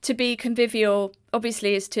to be convivial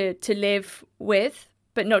obviously is to live with,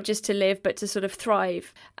 but not just to live, but to sort of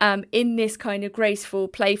thrive in this kind of graceful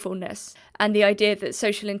playfulness. And the idea that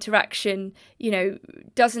social interaction,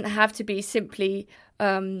 doesn't have to be simply,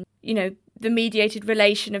 the mediated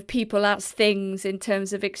relation of people as things in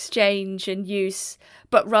terms of exchange and use,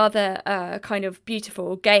 but rather a kind of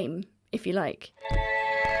beautiful game, if you like.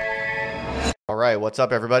 All right, what's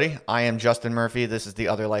up, everybody? I am Justin Murphy. This is the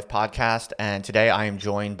Other Life Podcast, and today I am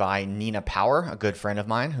joined by Nina Power, a good friend of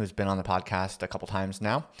mine who's been on the podcast a couple times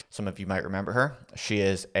now. Some of you might remember her. She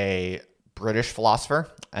is a British philosopher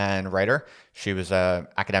and writer. She was an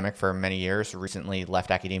academic for many years, recently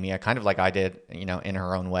left academia, kind of like I did, in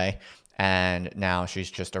her own way. And now she's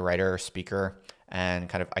just a writer, speaker, and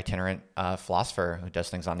kind of itinerant philosopher who does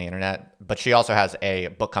things on the internet. But she also has a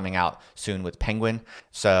book coming out soon with Penguin.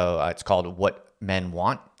 So it's called What Men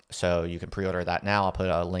Want. So you can pre-order that now. I'll put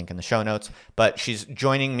a link in the show notes. But she's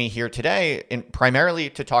joining me here today primarily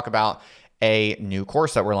to talk about a new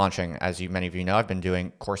course that we're launching. As many of you know, I've been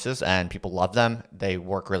doing courses and people love them. They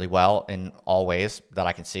work really well in all ways that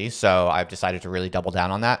I can see. So I've decided to really double down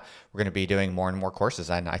on that. We're going to be doing more and more courses.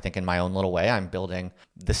 And I think in my own little way, I'm building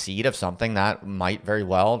the seed of something that might very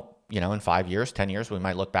well, in 5 years, 10 years, we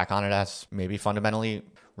might look back on it as maybe fundamentally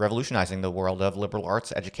revolutionizing the world of liberal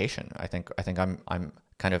arts education. I think I'm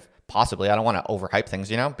kind of possibly, I don't want to overhype things,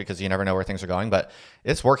 because you never know where things are going, but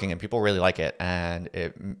it's working and people really like it. And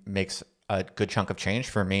it makes a good chunk of change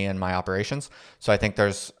for me and my operations. So I think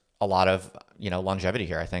there's a lot of, longevity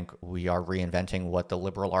here. I think we are reinventing what the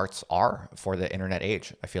liberal arts are for the internet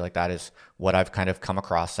age. I feel like that is what I've kind of come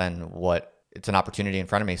across and it's an opportunity in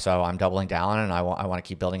front of me. So I'm doubling down and I want to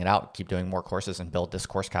keep building it out, keep doing more courses and build this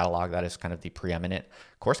course catalog that is kind of the preeminent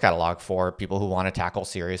course catalog for people who want to tackle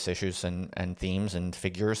serious issues and themes and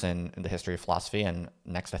figures in the history of philosophy. And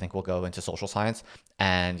next, I think we'll go into social science.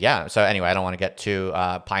 And yeah, so anyway, I don't want to get too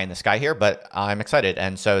pie in the sky here, but I'm excited.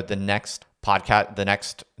 And so this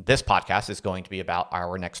podcast is going to be about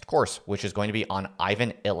our next course, which is going to be on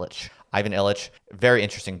Ivan Illich. Ivan Illich, very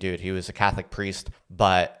interesting dude. He was a Catholic priest,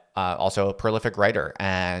 but also a prolific writer,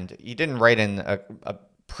 and he didn't write in a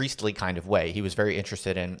priestly kind of way. He was very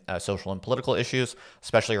interested in social and political issues,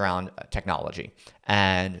 especially around technology.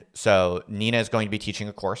 And so Nina is going to be teaching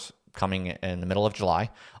a course coming in the middle of July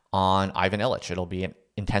on Ivan Illich. It'll be an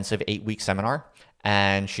intensive 8-week seminar,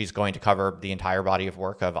 and she's going to cover the entire body of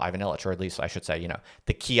work of Ivan Illich, or at least I should say,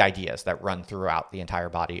 the key ideas that run throughout the entire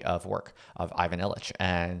body of work of Ivan Illich.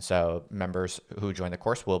 And so members who join the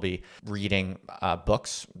course will be reading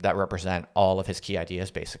books that represent all of his key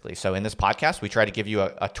ideas, basically. So in this podcast, we try to give you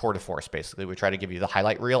a tour de force, basically. We try to give you the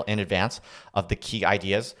highlight reel in advance of the key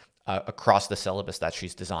ideas across the syllabus that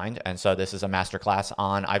she's designed. And so this is a masterclass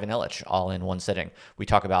on Ivan Illich, all in one sitting. We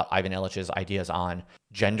talk about Ivan Illich's ideas on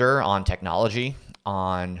gender, on technology,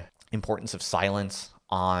 on importance of silence,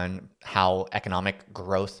 on how economic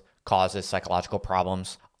growth causes psychological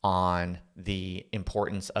problems, on the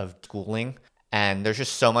importance of schooling. And there's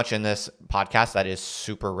just so much in this podcast that is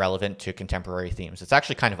super relevant to contemporary themes. It's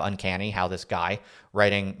actually kind of uncanny how this guy,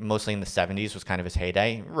 writing mostly in the 70s, was kind of his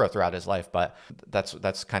heyday. He wrote throughout his life, but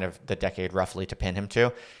that's kind of the decade roughly to pin him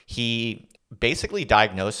to. He basically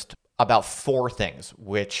diagnosed about 4 things,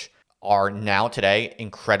 which are now today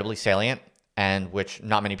incredibly salient and which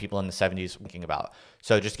not many people in the 70s were thinking about.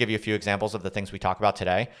 So just to give you a few examples of the things we talk about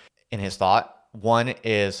today in his thought. One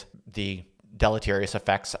is the deleterious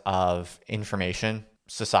effects of information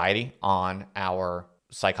society on our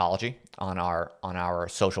psychology, on our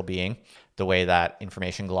social being, the way that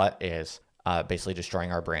information glut is basically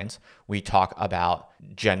destroying our brains. We talk about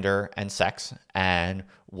gender and sex and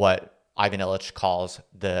what Ivan Illich calls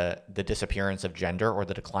the disappearance of gender or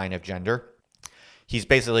the decline of gender. He's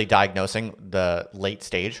basically diagnosing the late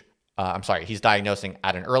stage. He's diagnosing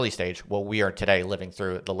at an early stage what we are today living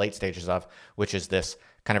through the late stages of, which is this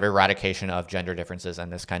kind of eradication of gender differences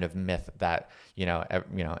and this kind of myth that,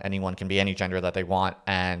 anyone can be any gender that they want.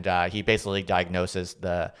 And he basically diagnoses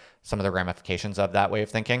some of the ramifications of that way of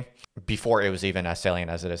thinking before it was even as salient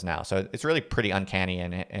as it is now. So it's really pretty uncanny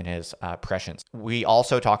in his prescience. We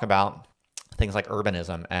also talk about things like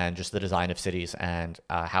urbanism and just the design of cities and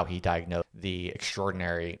how he diagnosed the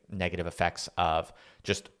extraordinary negative effects of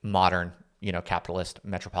just modern, capitalist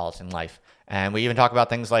metropolitan life. And we even talk about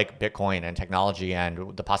things like Bitcoin and technology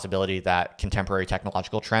and the possibility that contemporary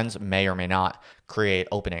technological trends may or may not create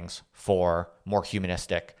openings for more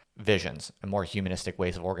humanistic visions and more humanistic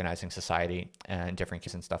ways of organizing society and different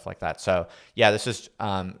and stuff like that. So yeah, this is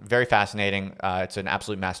very fascinating. It's an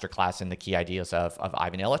absolute masterclass in the key ideas of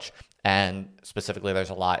Ivan Illich. And specifically, there's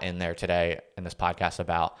a lot in there today in this podcast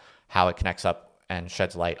about how it connects up and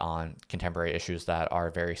sheds light on contemporary issues that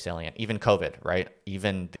are very salient. Even COVID, right?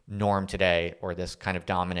 Even the norm today, or this kind of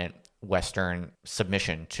dominant Western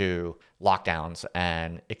submission to lockdowns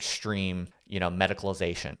and extreme,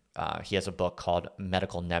 medicalization. He has a book called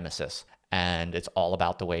Medical Nemesis, and it's all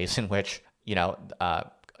about the ways in which,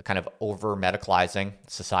 kind of over medicalizing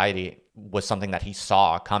society was something that he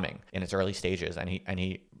saw coming in its early stages. And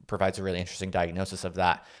he provides a really interesting diagnosis of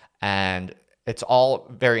that. And it's all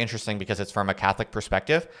very interesting because it's from a Catholic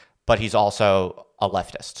perspective, but he's also a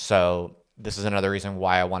leftist. So this is another reason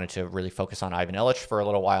why I wanted to really focus on Ivan Illich for a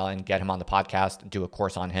little while and get him on the podcast, do a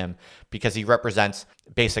course on him, because he represents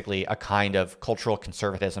basically a kind of cultural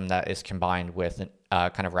conservatism that is combined with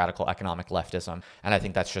kind of radical economic leftism. And I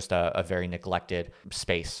think that's just a very neglected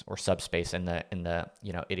space or subspace in the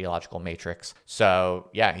ideological matrix. So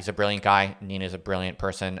yeah, he's a brilliant guy. Nina's a brilliant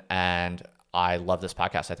person. And I love this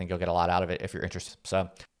podcast. I think you'll get a lot out of it if you're interested.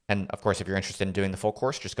 And of course, if you're interested in doing the full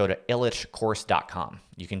course, just go to illichcourse.com.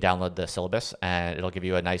 You can download the syllabus and it'll give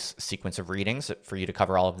you a nice sequence of readings for you to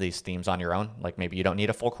cover all of these themes on your own. Like maybe you don't need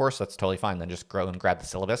a full course, that's totally fine. Then just go and grab the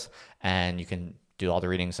syllabus and you can do all the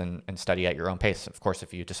readings and study at your own pace. Of course,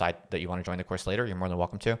 if you decide that you want to join the course later, you're more than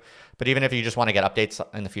welcome to. But even if you just want to get updates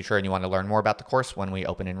in the future and you want to learn more about the course when we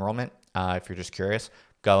open enrollment, if you're just curious,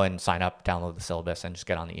 go and sign up, download the syllabus, and just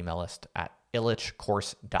get on the email list at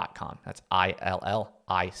illichcourse.com. That's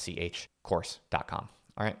ILLICH course.com.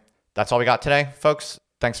 All right. That's all we got today, folks.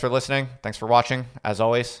 Thanks for listening. Thanks for watching. As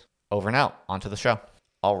always, over and out. On to the show.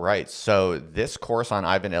 All right. So this course on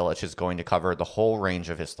Ivan Illich is going to cover the whole range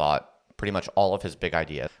of his thought, pretty much all of his big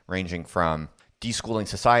ideas, ranging from deschooling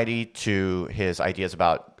society to his ideas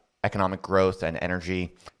about economic growth and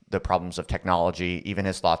energy, the problems of technology, even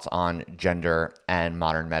his thoughts on gender and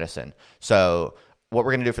modern medicine. So what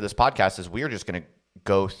we're going to do for this podcast is we are just going to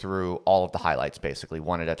go through all of the highlights, basically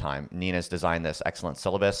one at a time. Nina's designed this excellent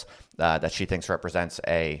syllabus that she thinks represents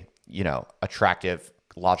a, attractive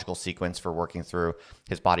logical sequence for working through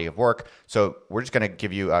his body of work. So we're just going to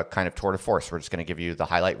give you a kind of tour de force. We're just going to give you the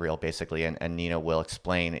highlight reel, basically, and Nina will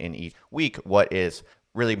explain in each week what is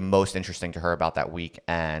really most interesting to her about that week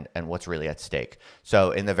and what's really at stake.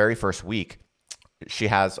 So in the very first week, she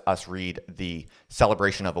has us read the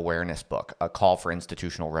Celebration of Awareness book, A Call for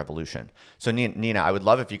Institutional Revolution. So Nina, I would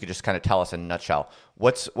love if you could just kind of tell us in a nutshell,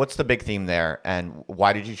 what's the big theme there and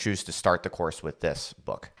why did you choose to start the course with this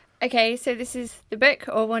book? Okay, so this is the book,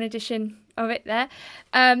 or one edition of it there.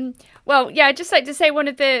 I'd just like to say one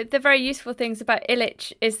of the very useful things about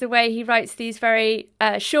Illich is the way he writes these very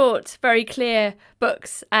short, very clear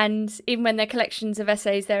books. And even when they're collections of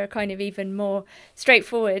essays, they're kind of even more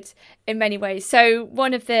straightforward in many ways. So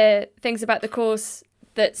one of the things about the course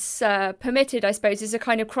that's permitted, I suppose, is a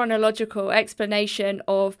kind of chronological explanation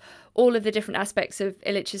of all of the different aspects of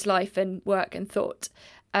Illich's life and work and thought.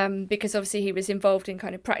 Because obviously he was involved in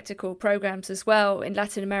kind of practical programs as well in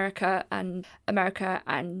Latin America, and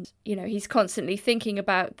he's constantly thinking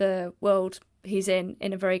about the world he's in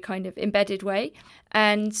a very kind of embedded way.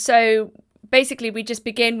 And so basically we just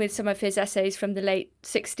begin with some of his essays from the late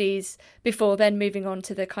 60s before then moving on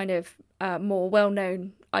to the kind of more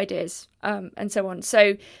well-known ideas and so on.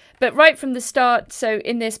 But right from the start, so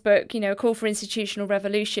in this book, A Call for Institutional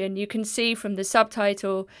Revolution, you can see from the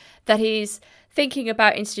subtitle that he's thinking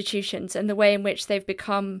about institutions and the way in which they've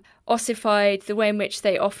become ossified, the way in which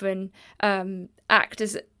they often act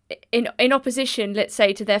as in opposition, let's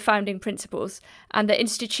say, to their founding principles, and that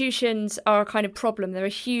institutions are a kind of problem. They're a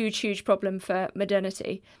huge, huge problem for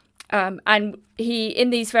modernity. And he,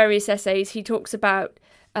 in these various essays, he talks about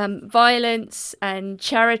violence and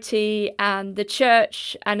charity and the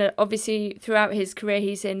church, and obviously throughout his career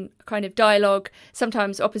he's in kind of dialogue,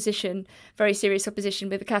 sometimes opposition, very serious opposition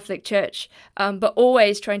with the Catholic Church, but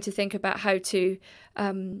always trying to think about how to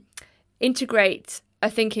integrate a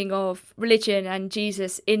thinking of religion and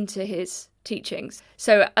Jesus into his teachings.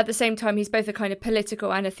 So at the same time he's both a kind of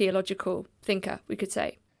political and a theological thinker, we could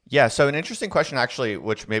say. Yeah, so an interesting question, actually,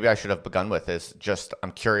 which maybe I should have begun with, is just,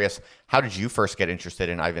 I'm curious, how did you first get interested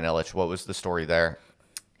in Ivan Illich? What was the story there?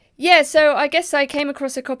 Yeah, so I guess I came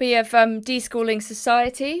across a copy of Deschooling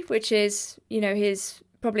Society, which is,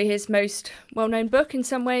 probably his most well-known book in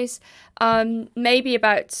some ways, maybe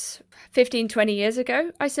about 15, 20 years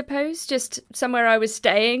ago, I suppose. Just somewhere I was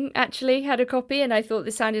staying, actually, had a copy, and I thought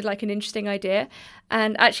this sounded like an interesting idea.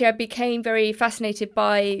 And actually, I became very fascinated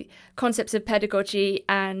by concepts of pedagogy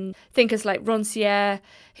and thinkers like Rancière,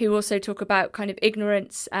 who also talk about kind of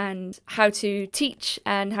ignorance and how to teach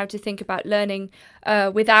and how to think about learning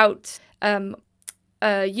without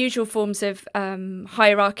usual forms of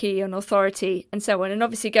hierarchy and authority and so on. And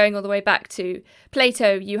obviously going all the way back to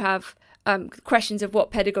Plato, you have questions of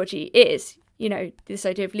what pedagogy is. This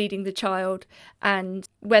idea of leading the child, and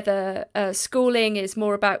whether schooling is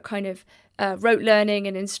more about kind of rote learning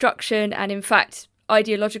and instruction, and in fact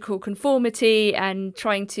ideological conformity and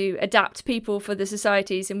trying to adapt people for the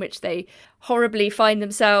societies in which they horribly find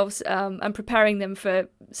themselves, and preparing them for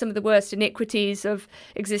some of the worst iniquities of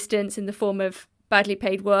existence in the form of badly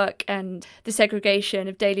paid work and the segregation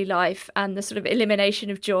of daily life and the sort of elimination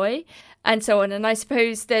of joy and so on. And I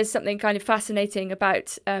suppose there's something kind of fascinating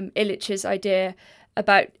about Illich's idea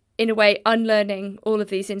about, in a way, unlearning all of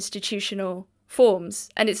these institutional forms.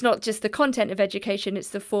 And it's not just the content of education, it's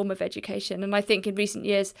the form of education. And I think in recent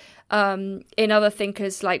years, in other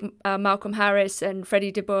thinkers like Malcolm Harris and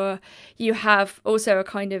Freddie de Boer, you have also a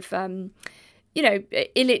kind of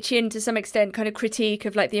Illichian to some extent kind of critique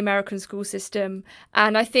of like the American school system.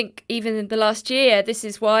 And I think even in the last year, this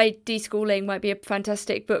is why Deschooling might be a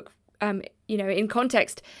fantastic book. In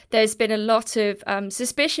context, there's been a lot of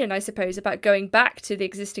suspicion, I suppose, about going back to the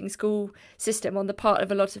existing school system on the part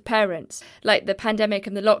of a lot of parents. Like the pandemic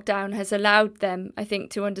and the lockdown has allowed them, I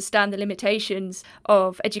think, to understand the limitations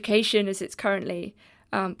of education as it's currently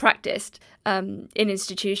practiced in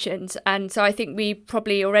institutions. And so I think we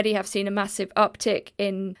probably already have seen a massive uptick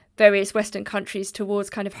in various Western countries towards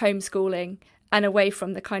kind of homeschooling and away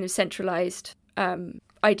from the kind of centralized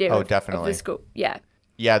idea of the school.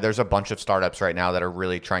 Yeah, there's a bunch of startups right now that are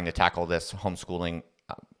really trying to tackle this homeschooling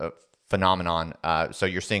phenomenon. So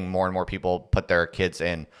you're seeing more and more people put their kids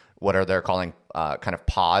in what they're calling kind of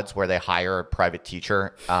pods, where they hire a private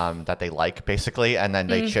teacher that they like, basically, and then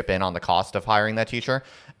they chip in on the cost of hiring that teacher.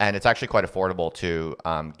 And it's actually quite affordable to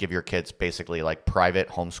give your kids basically like private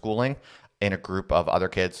homeschooling in a group of other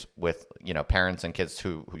kids with, parents and kids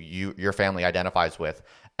who your family identifies with.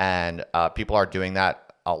 And people are doing that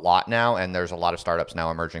a lot now, and there's a lot of startups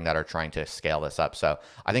now emerging that are trying to scale this up. So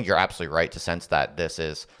I think you're absolutely right to sense that this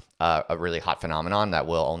is a really hot phenomenon that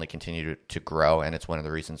will only continue to grow, and it's one of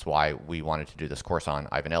the reasons why we wanted to do this course on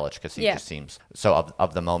Ivan Illich, because he just seems so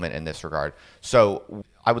of the moment in this regard. So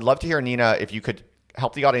I would love to hear, Nina, if you could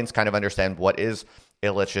help the audience kind of understand what is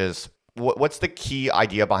Illich's what's the key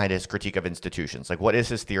idea behind his critique of institutions? Like, what is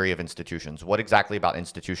his theory of institutions? What exactly about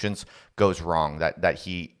institutions goes wrong that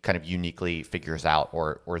he kind of uniquely figures out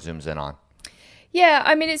or zooms in on? Yeah,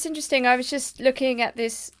 I mean, it's interesting. I was just looking at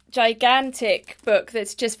this gigantic book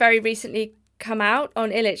that's just very recently come out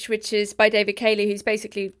on Illich, which is by David Cayley, who's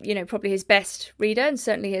basically, probably his best reader and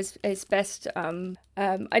certainly his best, the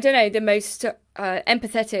most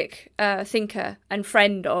empathetic thinker and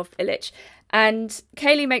friend of Illich. And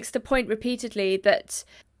Cayley makes the point repeatedly that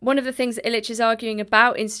one of the things that Illich is arguing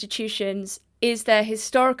about institutions is their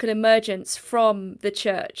historical emergence from the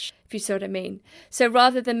church, if you see what I mean. So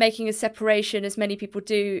rather than making a separation, as many people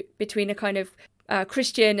do, between a kind of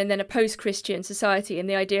Christian and then a post-Christian society, and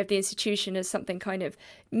the idea of the institution as something kind of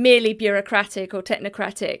merely bureaucratic or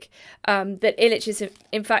technocratic, that Illich is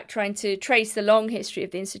in fact trying to trace the long history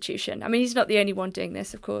of the institution. I mean, he's not the only one doing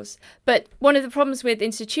this, of course. But one of the problems with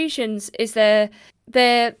institutions is their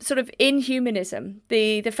sort of inhumanism,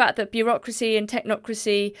 the fact that bureaucracy and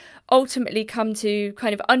technocracy ultimately come to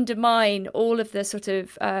kind of undermine all of the sort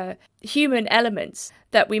of human elements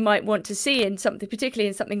that we might want to see in something, particularly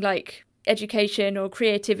in something like education or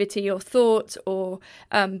creativity or thought or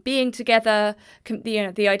being together.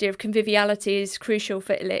 The idea of conviviality is crucial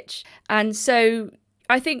for Illich. And so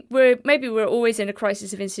I think we're always in a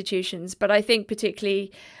crisis of institutions, but I think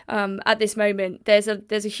particularly at this moment there's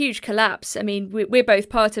a huge collapse. I mean, we're both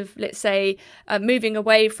part of, let's say, moving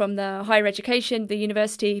away from the higher education, the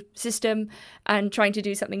university system, and trying to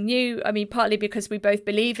do something new. I mean, partly because we both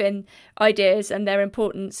believe in ideas and their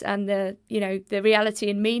importance and the reality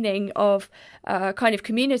and meaning of kind of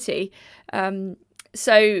community.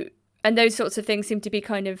 And those sorts of things seem to be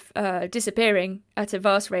kind of disappearing at a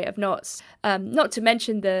vast rate of knots. Not to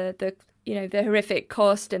mention the horrific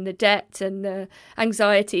cost and the debt and the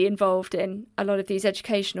anxiety involved in a lot of these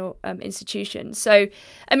educational institutions. So,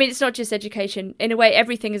 I mean, it's not just education. In a way,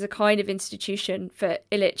 everything is a kind of institution for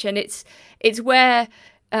Illich, and it's where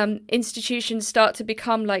institutions start to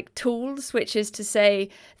become like tools, which is to say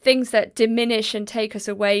things that diminish and take us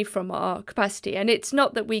away from our capacity. And it's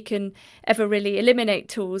not that we can ever really eliminate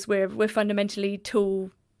tools. We're fundamentally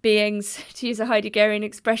tool beings, to use a Heideggerian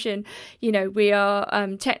expression. We are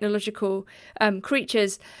technological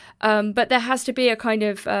creatures, but there has to be a kind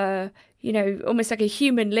of almost like a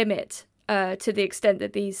human limit to the extent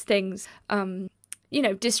that these things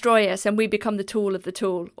destroy us and we become the tool of the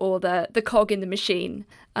tool or the cog in the machine,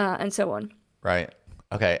 and so on. Right.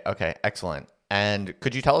 Okay. Excellent. And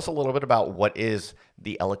could you tell us a little bit about what is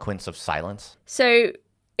the eloquence of silence? So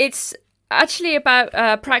it's actually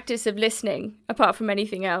about practice of listening, apart from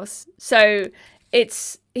anything else. So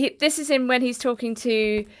this is in when he's talking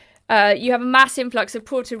to. You have a mass influx of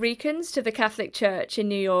Puerto Ricans to the Catholic Church in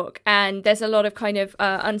New York, and there's a lot of kind of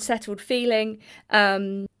unsettled feeling,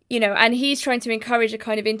 and he's trying to encourage a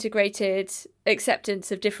kind of integrated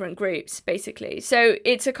acceptance of different groups, basically. So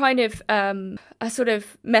it's a kind of a sort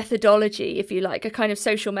of methodology, if you like, a kind of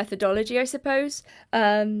social methodology, I suppose.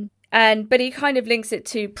 But he kind of links it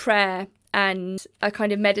to prayer and a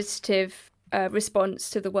kind of meditative response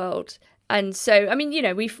to the world. And so, I mean,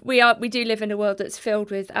 we do live in a world that's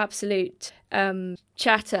filled with absolute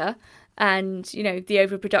chatter and, the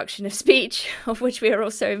overproduction of speech, of which we are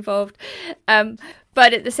also involved.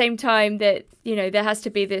 But at the same time that, there has to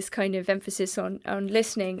be this kind of emphasis on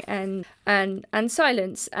listening and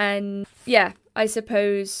silence. And yeah, I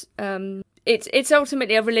suppose it's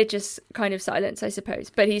ultimately a religious kind of silence, I suppose.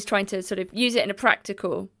 But he's trying to sort of invoke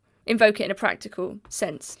it in a practical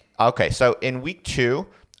sense. Okay, so in week 2,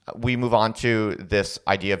 we move on to this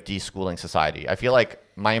idea of deschooling society. I feel like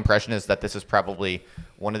my impression is that this is probably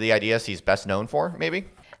one of the ideas he's best known for, maybe.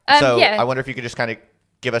 Yeah. I wonder if you could just kind of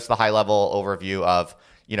give us the high level overview of,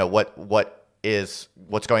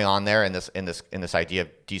 what's going on there in this idea of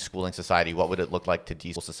deschooling society. What would it look like to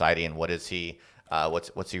deschool society, and what is he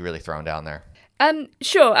what's he really throwing down there?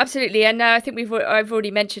 Sure, absolutely. And I think I've already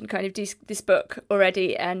mentioned kind of this book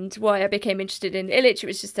already and why I became interested in Illich. It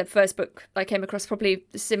was just the first book I came across, probably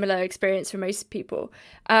a similar experience for most people.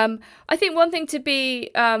 I think one thing to be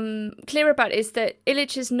clear about is that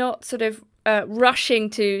Illich is not sort of rushing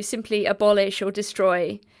to simply abolish or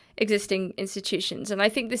destroy existing institutions. And I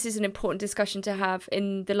think this is an important discussion to have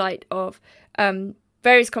in the light of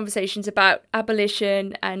various conversations about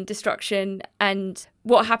abolition and destruction and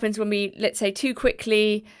what happens when we, let's say, too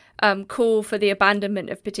quickly call for the abandonment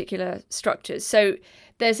of particular structures. So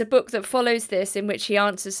there's a book that follows this in which he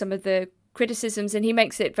answers some of the criticisms, and he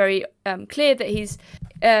makes it very clear that he's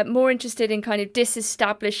more interested in kind of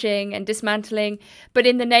disestablishing and dismantling, but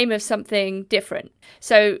in the name of something different.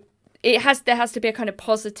 So there has to be a kind of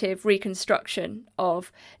positive reconstruction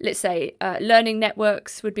of, let's say, learning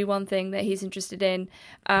networks would be one thing that he's interested in.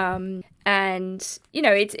 And,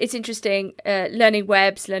 it's interesting, learning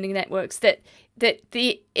webs, learning networks, that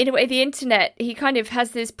in a way, the internet, he kind of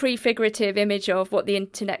has this prefigurative image of what the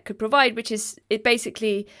internet could provide, which is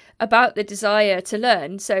basically about the desire to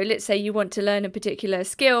learn. So let's say you want to learn a particular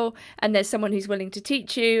skill and there's someone who's willing to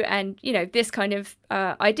teach you and, this kind of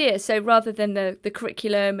idea. So rather than the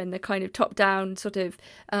curriculum and the kind of top-down sort of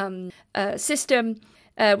system,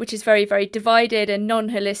 which is very, very divided and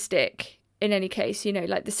non-holistic, in any case,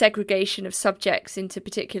 like the segregation of subjects into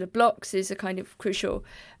particular blocks is a kind of crucial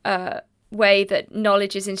way that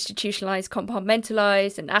knowledge is institutionalized,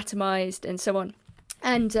 compartmentalized and atomized and so on.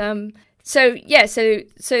 And so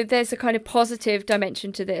there's a kind of positive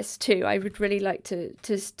dimension to this too. I would really like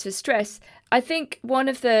to stress. I think one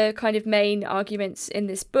of the kind of main arguments in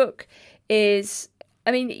this book is,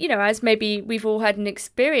 as maybe we've all had an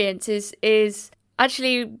experience, is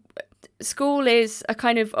actually school is a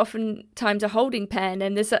kind of oftentimes a holding pen,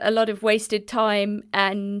 and there's a lot of wasted time,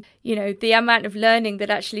 and the amount of learning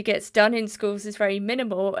that actually gets done in schools is very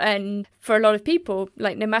minimal, and for a lot of people,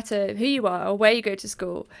 like no matter who you are or where you go to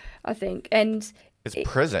school, I think. And it's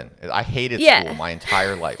prison. I hated school my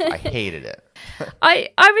entire life. I hated it. I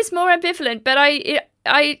was more ambivalent, but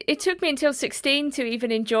it took me until 16 to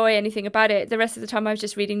even enjoy anything about it. The rest of the time I was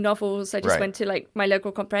just reading novels. I just went to like my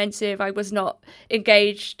local comprehensive. I was not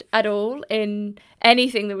engaged at all in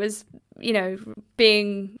anything that was,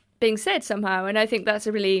 being said somehow. And I think that's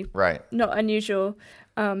a really not unusual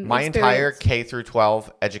my experience. Entire K through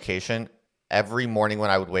 12 education, every morning when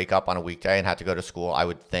I would wake up on a weekday and had to go to school, I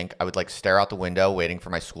would like stare out the window waiting for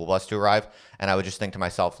my school bus to arrive. And I would just think to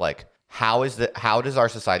myself, like, how does our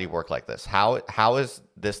society work like this? How is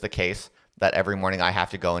this the case that every morning I have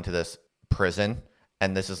to go into this prison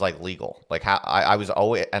and this is like legal? Like how I was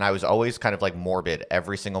always kind of like morbid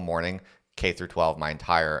every single morning, K through 12, my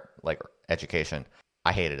entire like education.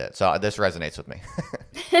 I hated it. So this resonates with me.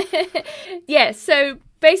 Yeah. So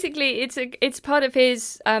basically it's part of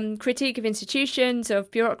his critique of institutions,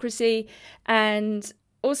 of bureaucracy, and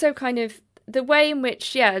also kind of the way in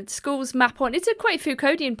which, schools map on. It's a quite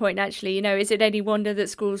Foucauldian point, actually. Is it any wonder that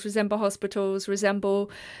schools resemble hospitals,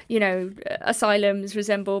 resemble, asylums,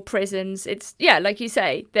 resemble prisons? It's, like you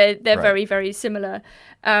say, they're very, very similar.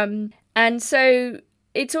 And so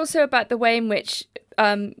it's also about the way in which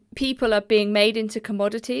people are being made into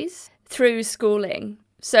commodities through schooling.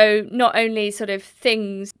 So not only sort of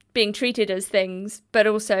things being treated as things, but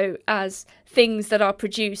also as things that are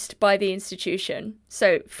produced by the institution.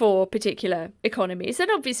 So for particular economies,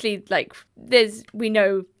 and obviously, like we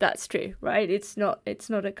know that's true, right? It's not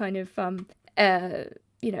a kind of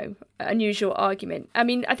unusual argument. I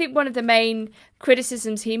mean, I think one of the main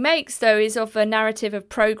criticisms he makes, though, is of a narrative of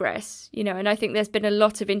progress, and I think there's been a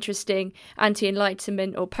lot of interesting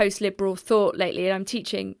anti-Enlightenment or post-liberal thought lately. And I'm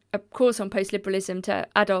teaching a course on post-liberalism to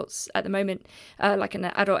adults at the moment, like an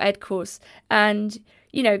adult ed course. And,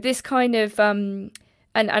 this kind of, and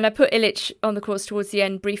I put Illich on the course towards the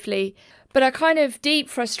end briefly, but a kind of deep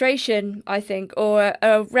frustration, I think, or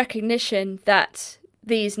a recognition that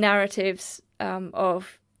these narratives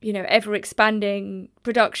of ever expanding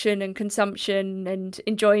production and consumption and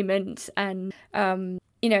enjoyment and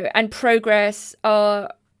and progress are,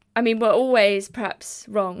 we're always perhaps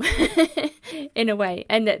wrong in a way,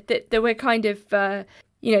 and that we're kind of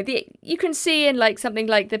you can see in like something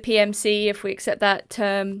like the PMC, if we accept that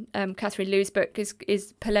term. Catherine Liu's book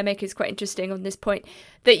is polemic, is quite interesting on this point,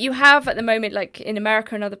 that you have at the moment, like in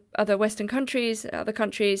America and other Western countries, other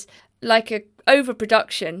countries, like a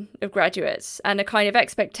overproduction of graduates and a kind of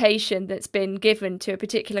expectation that's been given to a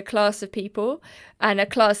particular class of people, and a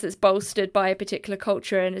class that's bolstered by a particular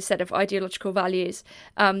culture and a set of ideological values.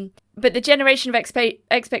 But the generation of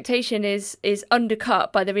expectation is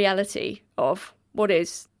undercut by the reality of what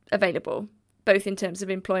is available, both in terms of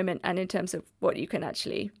employment and in terms of what you can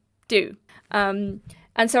actually do. And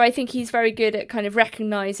so I think he's very good at kind of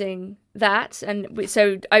recognizing that. And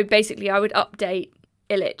so I would update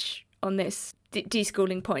Illich on this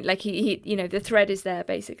deschooling point. Like he the thread is there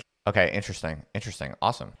basically. Okay, interesting.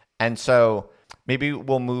 Awesome. And so maybe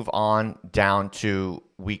we'll move on down to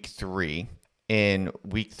week 3. In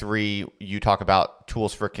week 3, you talk about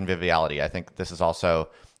tools for conviviality. I think this is also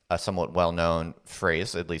a somewhat well-known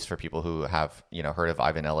phrase, at least for people who have heard of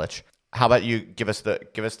Ivan Illich. How about you give us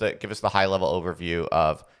the high-level overview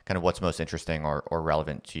of kind of what's most interesting or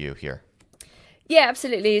relevant to you here? Yeah,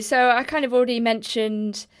 absolutely. So I kind of already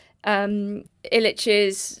mentioned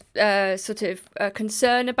Illich's sort of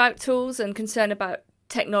concern about tools and concern about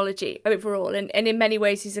technology overall, and in many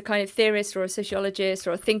ways he's a kind of theorist or a sociologist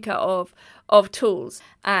or a thinker of tools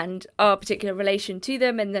and our particular relation to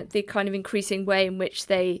them, and the kind of increasing way in which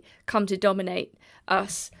they come to dominate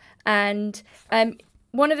us. And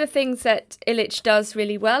one of the things that Illich does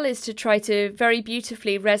really well is to try to very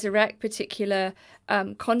beautifully resurrect particular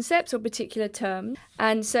concepts or particular terms.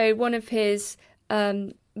 And so one of his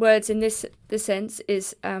words in this sense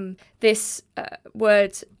is this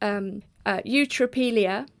word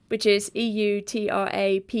eutrapelia, which is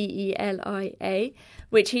eutrapelia,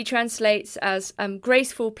 which he translates as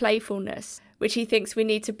graceful playfulness, which he thinks we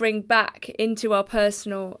need to bring back into our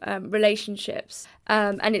personal relationships.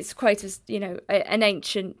 And it's quite an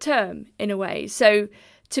ancient term in a way. So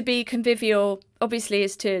to be convivial, obviously,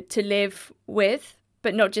 is to live with,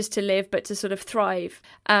 but not just to live, but to sort of thrive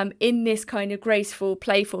in this kind of graceful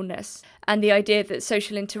playfulness. And the idea that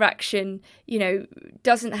social interaction,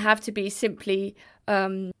 doesn't have to be simply,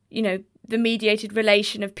 the mediated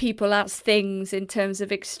relation of people as things in terms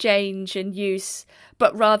of exchange and use,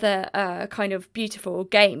 but rather a kind of beautiful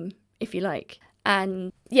game, if you like.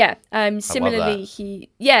 And similarly,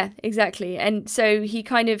 exactly. And so he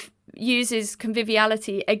kind of uses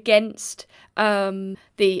conviviality against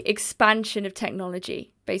the expansion of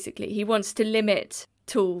technology. Basically, he wants to limit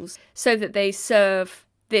tools so that they serve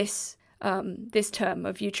this term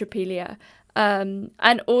of eutrapelia.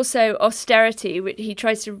 And also austerity, which he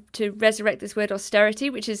tries to resurrect this word austerity,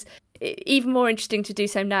 which is even more interesting to do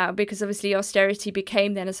so now, because obviously austerity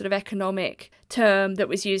became then a sort of economic term that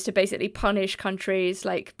was used to basically punish countries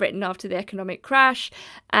like Britain after the economic crash.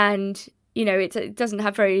 And, it doesn't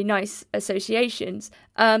have very nice associations.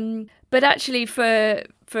 But actually for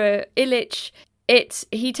Illich,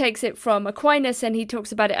 he takes it from Aquinas and he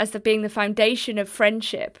talks about it as being the foundation of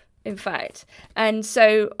friendship, in fact. And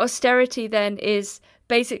so austerity then is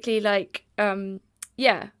basically like,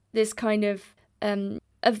 this kind of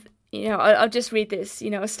I'll just read this.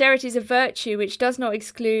 Austerity is a virtue which does not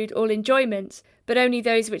exclude all enjoyments, but only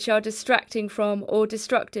those which are distracting from or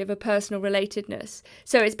destructive of personal relatedness.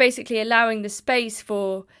 So it's basically allowing the space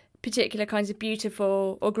for particular kinds of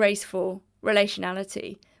beautiful or graceful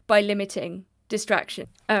relationality by limiting distraction.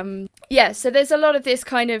 So there's a lot of this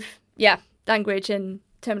kind of language and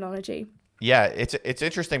terminology. Yeah, it's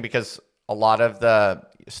interesting because a lot of the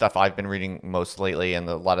stuff I've been reading most lately, and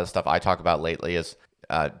a lot of the stuff I talk about lately, is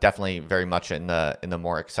definitely very much in the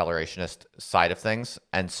more accelerationist side of things.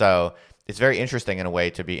 And so it's very interesting in a way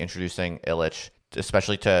to be introducing Illich,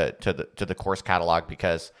 especially to the course catalog,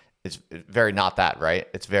 because it's very not that, right?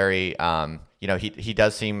 It's very, he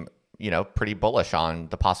does seem, pretty bullish on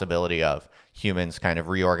the possibility of humans kind of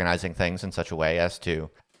reorganizing things in such a way as to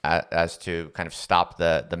kind of stop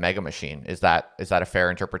the mega machine. Is that a fair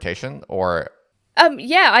interpretation, or?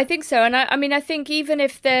 Yeah, I think so. And I mean, I think even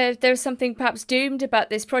if there's something perhaps doomed about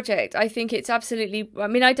this project, I think it's absolutely, I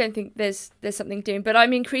mean, I don't think there's something doomed, but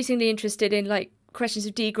I'm increasingly interested in like questions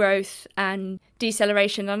of degrowth and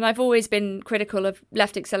deceleration. And I've always been critical of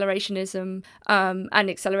left accelerationism, and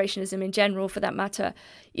accelerationism in general, for that matter,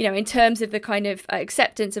 in terms of the kind of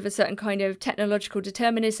acceptance of a certain kind of technological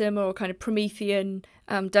determinism or kind of Promethean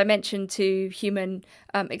dimension to human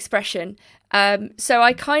expression. So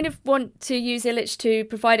I kind of want to use Illich to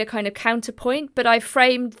provide a kind of counterpoint, but I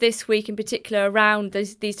framed this week in particular around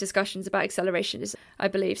these discussions about accelerationism, I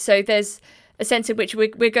believe. So there's a sense in which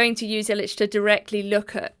we're going to use Illich to directly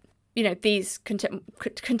look at, these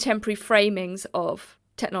contemporary framings of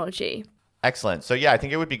technology. Excellent. So yeah, I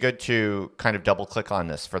think it would be good to kind of double click on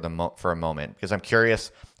this for a moment, because I'm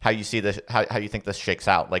curious how you see this, how you think this shakes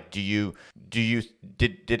out. Like, did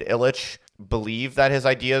Illich believe that his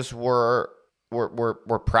ideas were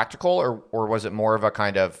practical, or was it more of a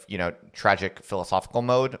kind of, tragic philosophical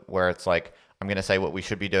mode where it's like, I'm going to say what we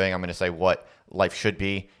should be doing, I'm going to say what life should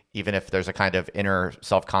be, even if there's a kind of inner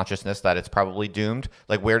self-consciousness that it's probably doomed?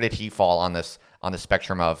 Like, where did he fall on the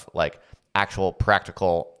spectrum of like actual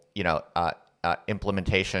practical,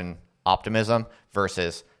 implementation optimism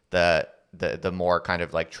versus the more kind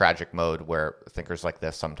of like tragic mode where thinkers like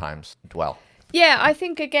this sometimes dwell? Yeah, I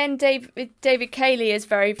think again, David Cayley is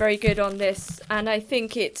very, very good on this, and I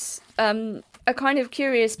think it's a kind of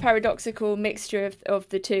curious paradoxical mixture of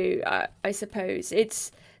the two. I suppose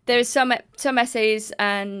there's some essays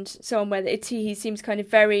and so on where he seems kind of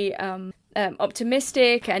very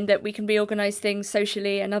optimistic, and that we can reorganize things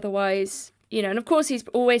socially and otherwise. And of course he's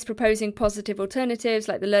always proposing positive alternatives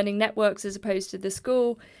like the learning networks as opposed to the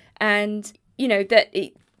school, and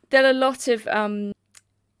that there are a lot of the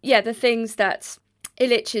things that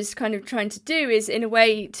Illich is kind of trying to do is in a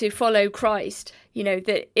way to follow Christ.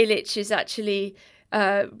 That Illich is actually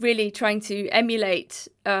really trying to emulate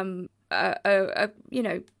a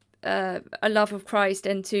love of Christ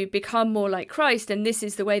and to become more like Christ, and this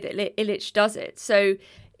is the way that Illich does it. So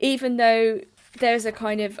even though there's a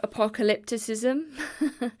kind of apocalypticism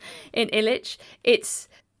in Illich,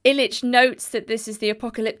 Illich notes that this is the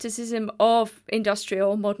apocalypticism of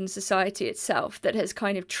industrial modern society itself that has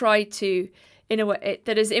kind of tried to, in a way,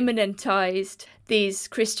 that has immanentized these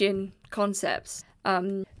Christian concepts.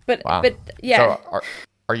 But yeah. So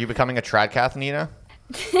are you becoming a tradcath, Nina?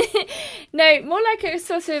 No, more like a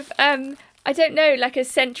sort of, I don't know, like a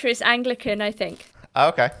centrist Anglican, I think. Oh,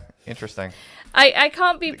 okay. Interesting. I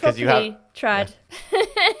can't be properly trad.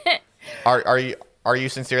 Yeah. Are you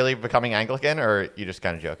sincerely becoming Anglican, or are you just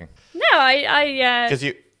kind of joking? No, I because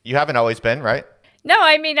you haven't always been, right? No,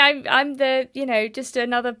 I mean I'm the just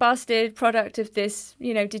another bastard product of this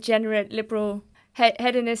degenerate liberal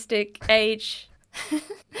hedonistic age.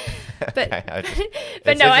 But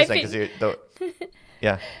but no, I think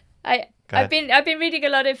yeah. I've been reading a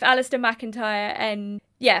lot of Alistair McIntyre, and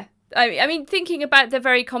yeah. I mean, thinking about the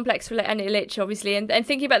very complex, and Illich, obviously, and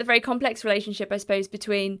thinking about the very complex relationship, I suppose,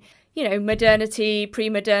 between, modernity,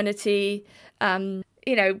 pre-modernity, the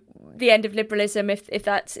end of liberalism, if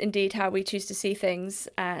that's indeed how we choose to see things,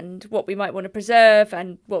 and what we might want to preserve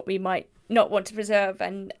and what we might not want to preserve,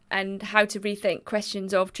 and how to rethink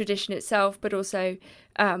questions of tradition itself, but also,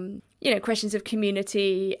 questions of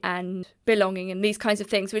community and belonging and these kinds of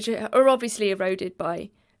things, which are obviously eroded by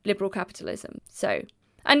liberal capitalism. So...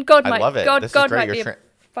 And God might, God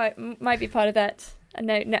might be part of that.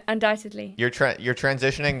 No, undoubtedly. You're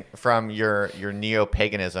transitioning from your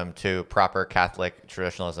neo-paganism to proper Catholic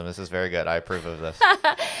traditionalism. This is very good. I approve of this.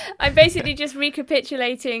 I'm basically just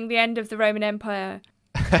recapitulating the end of the Roman Empire.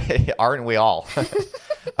 Aren't we all?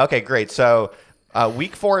 Okay, great. So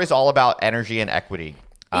week 4 is all about energy and equity.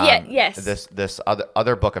 Yes. This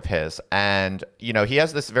other book of his, and he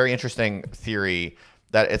has this very interesting theory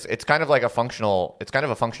that it's kind of like a functional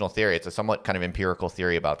theory. It's a somewhat kind of empirical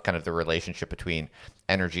theory about kind of the relationship between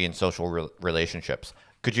energy and social relationships.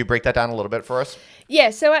 Could you break that down a little bit for us? Yeah,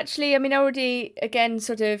 so actually, I mean, I already, again,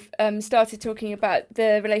 sort of started talking about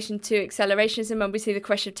the relation to accelerationism. Obviously, the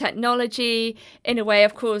question of technology, in a way,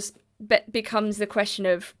 of course, becomes the question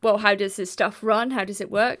of, well, how does this stuff run? How does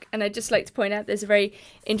it work? And I'd just like to point out there's a very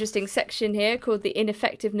interesting section here called the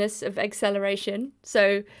ineffectiveness of acceleration.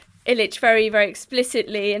 So Illich very, very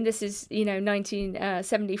explicitly, and this is,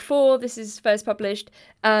 1974, this is first published,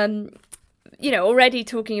 already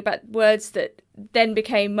talking about words that then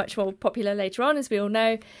became much more popular later on, as we all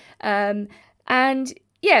know. And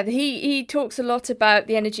yeah, he talks a lot about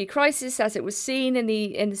the energy crisis as it was seen in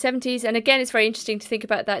the 70s. And again, it's very interesting to think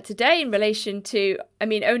about that today in relation to, I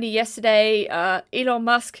mean, only yesterday, Elon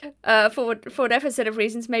Musk, for whatever set of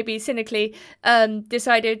reasons, maybe cynically,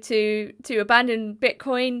 decided to abandon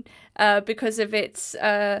Bitcoin because of its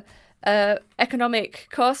economic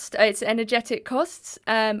cost, its energetic costs,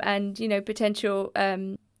 and potential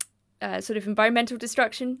sort of environmental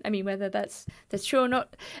destruction. I mean, whether that's true or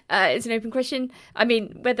not is an open question. I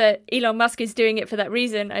mean, whether Elon Musk is doing it for that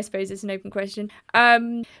reason, I suppose, is an open question.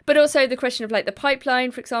 But also the question of like the pipeline,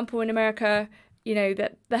 for example, in America,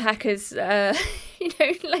 that the hackers,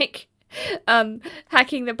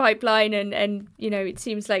 hacking the pipeline and it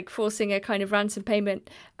seems like forcing a kind of ransom payment.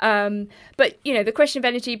 But the question of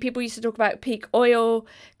energy, people used to talk about peak oil.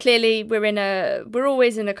 Clearly we're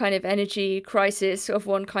always in a kind of energy crisis of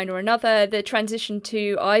one kind or another. The transition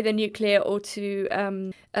to either nuclear or to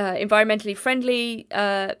environmentally friendly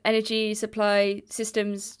energy supply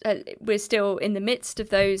systems, we're still in the midst of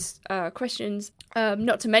those questions,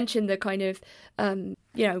 not to mention the kind of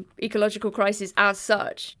ecological crisis as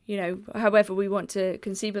such, however we want to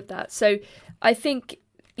conceive of that. So I think,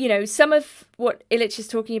 some of what Illich is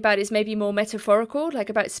talking about is maybe more metaphorical, like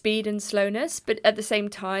about speed and slowness, but at the same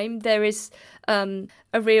time, there is a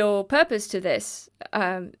real purpose to this,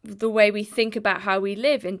 the way we think about how we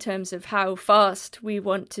live in terms of how fast we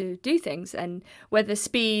want to do things and whether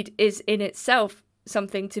speed is in itself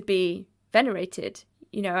something to be venerated.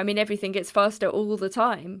 I mean, everything gets faster all the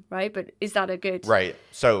time, right? But is that a good... Right.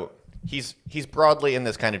 So he's broadly in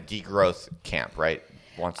this kind of degrowth camp, right?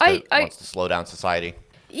 Wants to slow down society.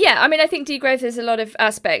 Yeah, I mean, I think degrowth has a lot of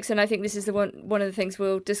aspects, and I think this is one of the things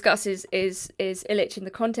we'll discuss is Illich in the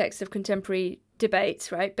context of contemporary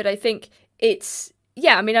debates, right? But I think it's...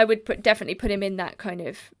 Yeah, I mean, I would definitely put him in that kind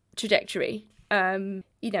of trajectory, and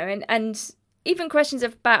even questions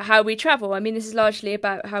about how we travel. I mean, this is largely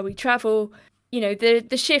about how we travel.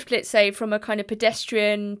 The shift, let's say, from a kind of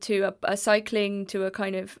pedestrian to a cycling to a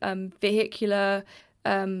kind of vehicular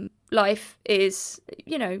life is,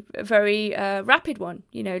 a very rapid one.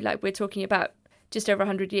 Like we're talking about just over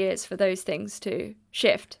 100 years for those things to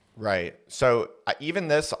shift. Right. So even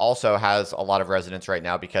this also has a lot of resonance right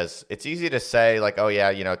now because it's easy to say like, oh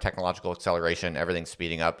yeah, technological acceleration, everything's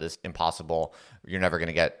speeding up, this is impossible. You're never going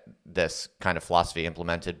to get this kind of philosophy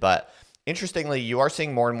implemented. But interestingly, you are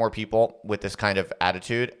seeing more and more people with this kind of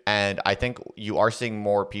attitude. And I think you are seeing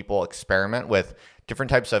more people experiment with different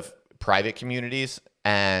types of private communities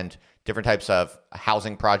and different types of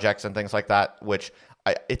housing projects and things like that, which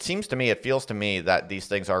it feels to me that these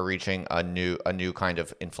things are reaching a new kind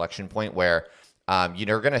of inflection point where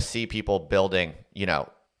you're going to see people building,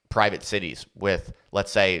 private cities with,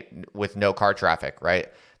 let's say, with no car traffic, right?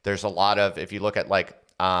 There's a lot of, if you look at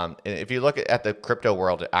the crypto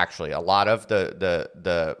world, actually, a lot of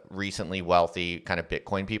the recently wealthy kind of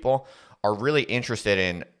Bitcoin people are really interested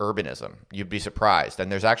in urbanism. You'd be surprised.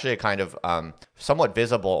 And there's actually a kind of somewhat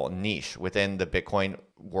visible niche within the Bitcoin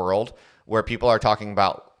world where people are talking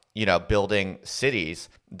about, building cities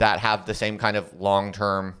that have the same kind of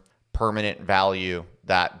long-term permanent value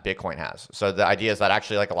that Bitcoin has. So the idea is that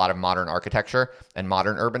actually like a lot of modern architecture and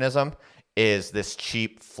modern urbanism is this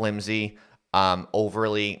cheap, flimsy,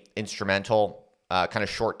 overly instrumental kind of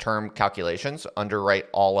short-term calculations underwrite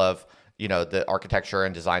all of the architecture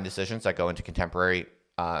and design decisions that go into contemporary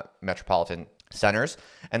metropolitan centers.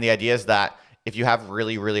 And the idea is that if you have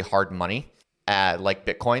really, really hard money like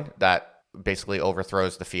Bitcoin that basically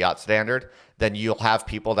overthrows the fiat standard, then you'll have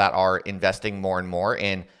people that are investing more and more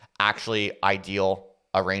in actually ideal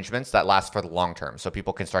arrangements that last for the long term. So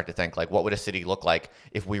people can start to think like, what would a city look like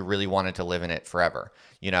if we really wanted to live in it forever?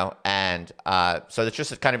 And so it's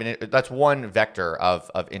just kind of that's one vector of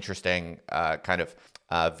interesting kind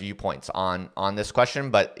of viewpoints on this question.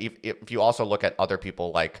 But if you also look at other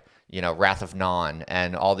people like Wrath of Non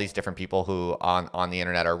and all these different people who on the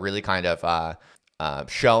internet are really kind of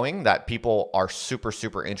showing that people are super,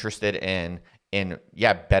 super interested in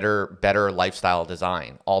better lifestyle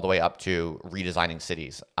design all the way up to redesigning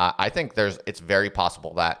cities. I think it's very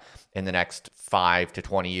possible that in the next 5 to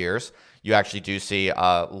 20 years, you actually do see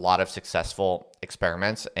a lot of successful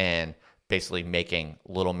experiments in basically making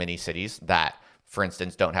little mini cities that, for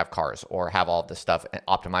instance, don't have cars or have all of this stuff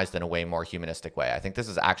optimized in a way more humanistic way. I think this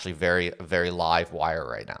is actually very, very live wire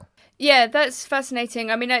right now. Yeah, that's fascinating.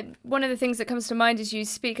 I mean, one of the things that comes to mind as you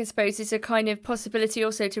speak, I suppose, is a kind of possibility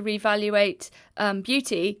also to reevaluate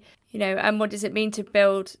beauty, and what does it mean to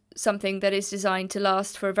build something that is designed to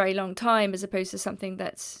last for a very long time as opposed to something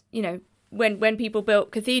that's, when people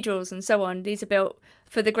built cathedrals and so on, these are built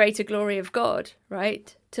for the greater glory of God,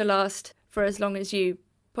 right? To last for as long as you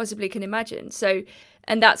possibly can imagine. So,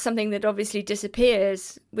 and that's something that obviously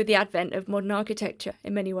disappears with the advent of modern architecture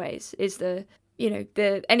in many ways, is the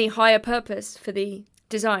any higher purpose for the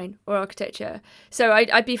design or architecture. So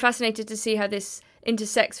I'd be fascinated to see how this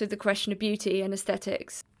intersects with the question of beauty and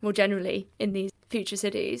aesthetics more generally in these future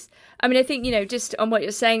cities. I mean, I think, just on what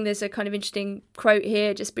you're saying, there's a kind of interesting quote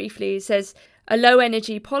here, just briefly. It says, "A low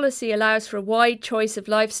energy policy allows for a wide choice of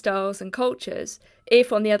lifestyles and cultures.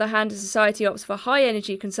 If, on the other hand, a society opts for high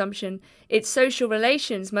energy consumption, its social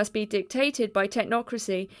relations must be dictated by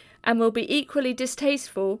technocracy and will be equally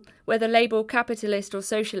distasteful, whether labelled capitalist or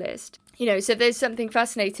socialist." So there's something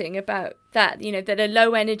fascinating about that, that a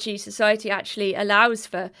low energy society actually allows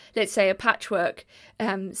for, let's say, a patchwork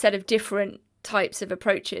set of different types of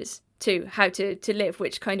approaches to how to live,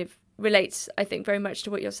 which kind of relates, I think, very much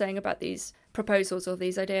to what you're saying about these proposals or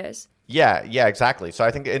these ideas. Yeah, exactly. So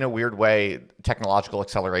I think in a weird way, technological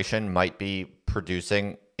acceleration might be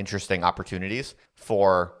producing interesting opportunities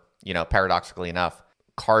for, paradoxically enough,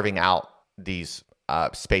 carving out these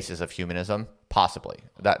spaces of humanism, possibly.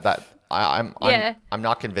 I'm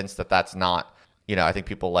not convinced that that's not, I think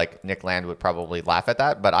people like Nick Land would probably laugh at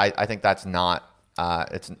that, but I think that's not,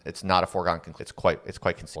 it's not a foregone conclusion. It's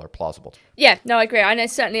quite considered plausible. Yeah, no, I agree. And I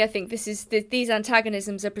think these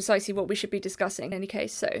antagonisms are precisely what we should be discussing in any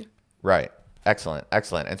case. So. Right. Excellent.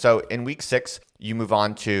 And so in week 6, you move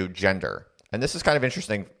on to gender. And this is kind of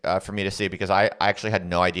interesting for me to see, because I actually had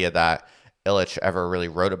no idea that Illich ever really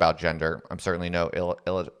wrote about gender. I'm certainly no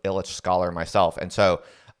Illich scholar myself. And so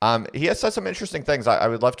he has said some interesting things. I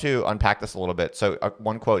would love to unpack this a little bit. So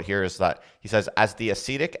one quote here is that he says, "As the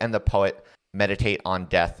ascetic and the poet meditate on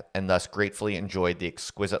death and thus gratefully enjoyed the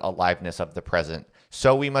exquisite aliveness of the present,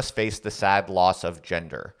 so we must face the sad loss of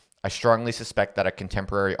gender. I strongly suspect that a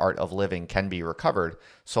contemporary art of living can be recovered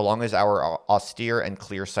so long as our austere and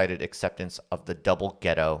clear-sighted acceptance of the double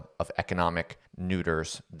ghetto of economic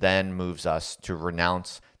neuters then moves us to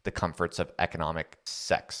renounce the comforts of economic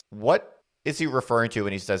sex." What is he referring to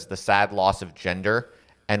when he says the sad loss of gender,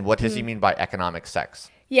 and what does he mean by economic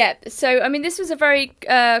sex? Yeah, so I mean, this was a very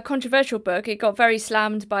controversial book. It got very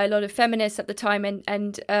slammed by a lot of feminists at the time,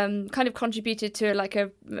 and kind of contributed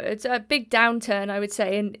to it's a big downturn, I would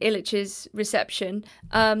say, in Illich's reception.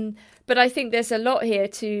 But I think there's a lot here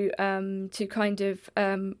to kind of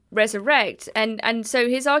resurrect, and so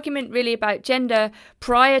his argument really about gender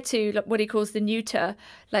prior to what he calls the neuter,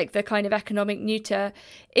 like the kind of economic neuter,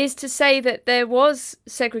 is to say that there was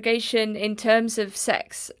segregation in terms of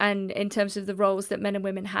sex and in terms of the roles that men and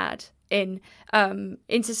women had in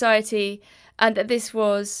society, and that this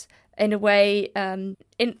was, in a way,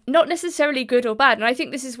 not necessarily good or bad. And I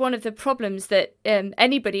think this is one of the problems that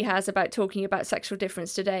anybody has about talking about sexual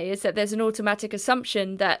difference today, is that there's an automatic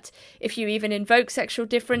assumption that if you even invoke sexual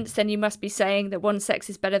difference, then you must be saying that one sex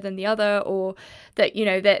is better than the other, or that,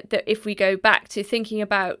 that if we go back to thinking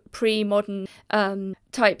about pre-modern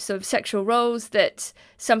types of sexual roles, that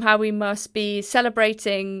somehow we must be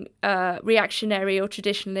celebrating reactionary or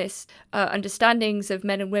traditionalist understandings of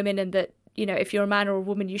men and women, and that if you're a man or a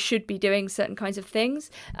woman, you should be doing certain kinds of things.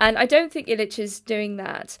 And I don't think Illich is doing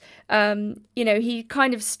that. He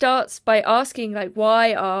kind of starts by asking, like,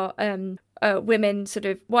 why are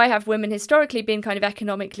why have women historically been kind of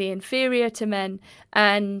economically inferior to men,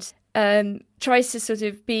 and tries to sort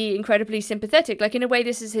of be incredibly sympathetic. Like, in a way,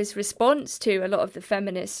 this is his response to a lot of the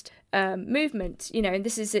feminist movement, and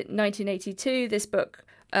this is in 1982, this book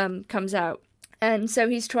comes out. And so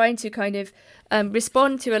he's trying to kind of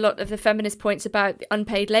respond to a lot of the feminist points about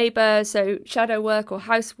unpaid labour, so shadow work or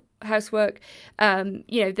housework,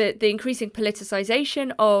 the increasing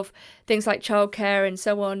politicisation of things like childcare and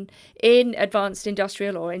so on in advanced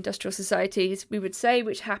industrial societies, we would say,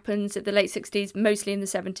 which happens at the late 60s, mostly in the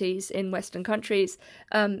 70s in Western countries.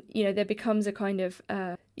 There becomes a kind of,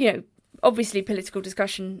 obviously political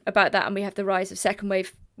discussion about that, and we have the rise of second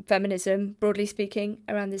wave feminism, broadly speaking,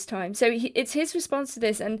 around this time. So it's his response to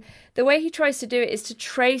this, and the way he tries to do it is to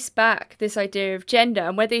trace back this idea of gender,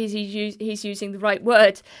 and whether he's using the right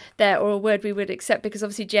word there or a word we would accept, because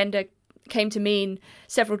obviously gender came to mean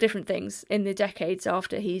several different things in the decades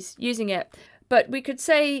after he's using it. But we could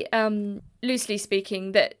say, loosely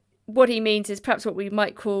speaking, that what he means is perhaps what we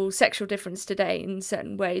might call sexual difference today in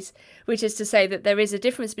certain ways, which is to say that there is a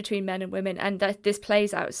difference between men and women, and that this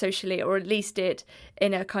plays out socially, or at least did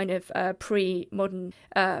in a kind of pre-modern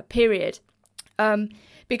period.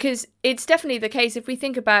 Because it's definitely the case, if we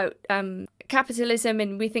think about capitalism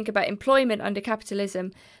and we think about employment under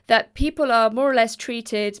capitalism, that people are more or less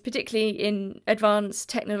treated, particularly in advanced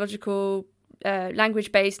technological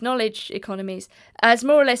language-based knowledge economies, as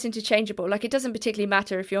more or less interchangeable. Like, it doesn't particularly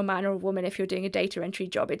matter if you're a man or a woman, if you're doing a data entry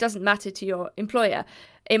job. It doesn't matter to your employer.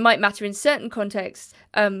 It might matter in certain contexts,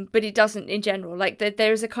 but it doesn't in general. Like,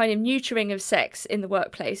 there is a kind of neutering of sex in the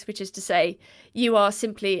workplace, which is to say you are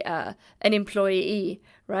simply an employee,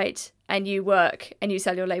 right? And you work and you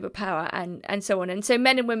sell your labor power and so on. And so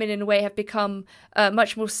men and women, in a way, have become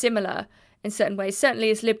much more similar in certain ways,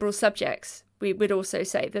 certainly as liberal subjects. We would also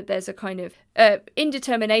say that there's a kind of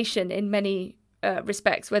indetermination in many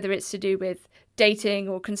respects, whether it's to do with dating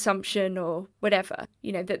or consumption or whatever.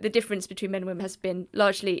 You know, that the difference between men and women has been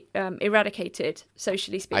largely eradicated,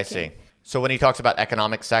 socially speaking. I see. So when he talks about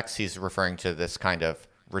economic sex, he's referring to this kind of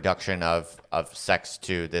reduction of sex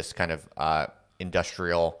to this kind of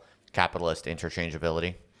industrial capitalist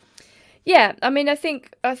interchangeability. Yeah, I mean, I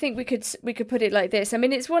think we could put it like this. I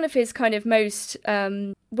mean, it's one of his kind of most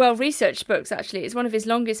well-researched books, actually. It's one of his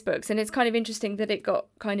longest books, and it's kind of interesting that it got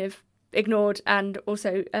kind of ignored and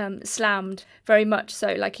also slammed very much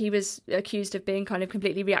so. Like, he was accused of being kind of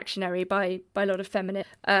completely reactionary by a lot of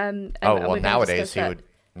feminists.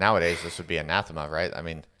 Nowadays this would be anathema, right? I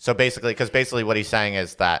mean, so basically what he's saying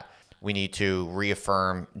is that we need to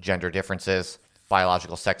reaffirm gender differences,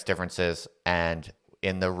 biological sex differences, and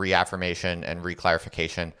in the reaffirmation and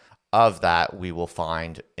reclarification of that, we will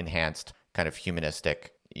find enhanced kind of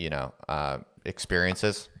humanistic,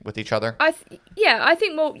 experiences with each other. I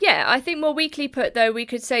think more weakly put, though, we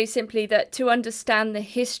could say simply that to understand the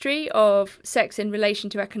history of sex in relation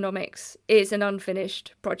to economics is an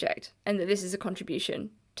unfinished project, and that this is a contribution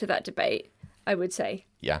to that debate, I would say.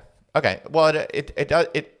 Yeah. Okay. Well, it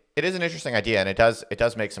is an interesting idea, and it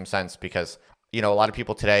does make some sense because, a lot of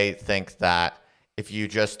people today think that if you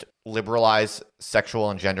just liberalize sexual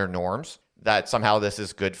and gender norms, that somehow this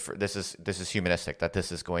is good for this is humanistic, that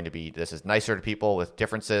this is nicer to people with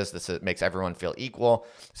differences. Makes everyone feel equal.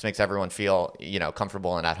 This makes everyone feel,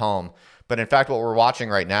 comfortable and at home. But in fact, what we're watching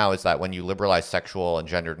right now is that when you liberalize sexual and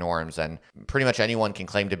gender norms, and pretty much anyone can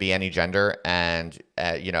claim to be any gender, and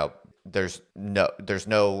there's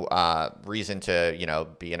no reason to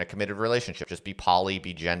be in a committed relationship. Just be poly,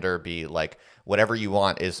 be gender, be like whatever you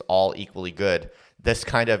want is all equally good. This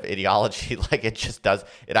kind of ideology,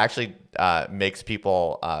 it actually makes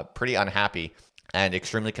people pretty unhappy and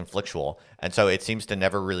extremely conflictual. And so it seems to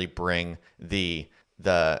never really bring the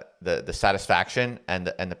satisfaction and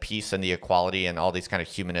the peace and the equality and all these kind of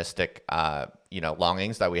humanistic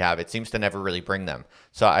longings that we have. It seems to never really bring them.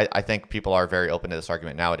 So I think people are very open to this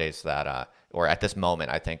argument nowadays that or at this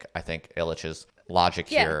moment, I think Illich's logic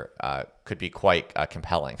here could be quite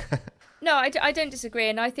compelling. No, I don't disagree.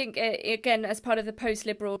 And I think, again, as part of the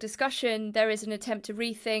post-liberal discussion, there is an attempt to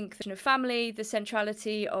rethink the family, the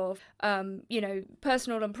centrality of,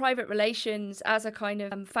 personal and private relations as a kind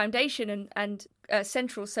of foundation and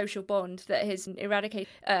central social bond that has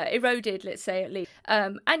eroded, let's say, at least.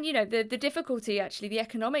 And, the difficulty, actually, the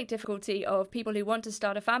economic difficulty of people who want to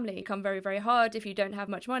start a family become very, very hard if you don't have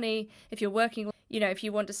much money, if you're working. If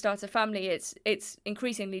you want to start a family, it's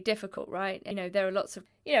increasingly difficult, right? There are lots of,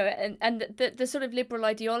 and the sort of liberal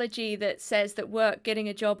ideology that says that work, getting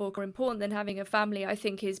a job, are more important than having a family, I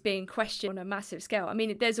think is being questioned on a massive scale. I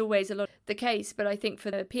mean, there's always a lot the case, but I think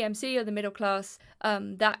for the PMC or the middle class,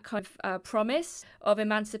 that kind of promise of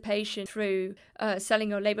emancipation through selling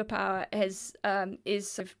your labor power is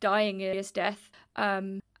sort of dying a death.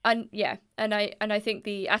 And I think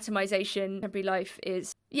the atomization of every life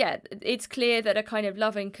is, it's clear that a kind of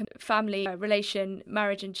loving family relation,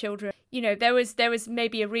 marriage and children, there was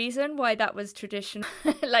maybe a reason why that was traditional.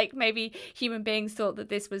 Like maybe human beings thought that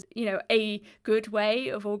this was, a good way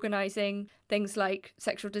of organizing things like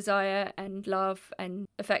sexual desire and love and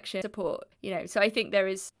affection, support, So I think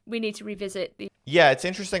we need to revisit the. Yeah, it's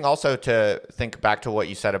interesting also to think back to what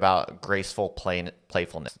you said about graceful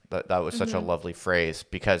playfulness. That was such a lovely phrase,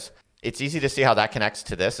 because it's easy to see how that connects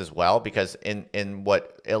to this as well, because in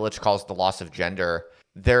what Illich calls the loss of gender,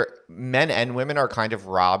 men and women are kind of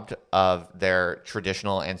robbed of their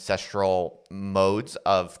traditional ancestral modes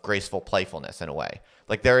of graceful playfulness in a way.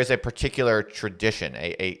 Like there is a particular tradition,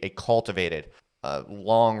 a cultivated,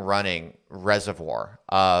 long-running reservoir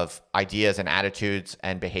of ideas and attitudes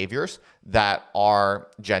and behaviors that are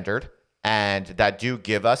gendered and that do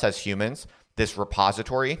give us as humans this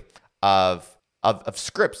repository of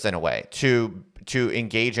scripts in a way to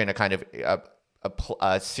engage in a kind of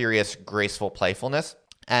a serious, graceful playfulness.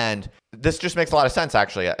 And this just makes a lot of sense,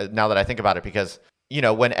 actually, now that I think about it, because,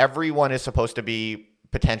 when everyone is supposed to be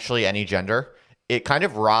potentially any gender, it kind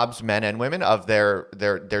of robs men and women of their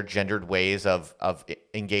gendered ways of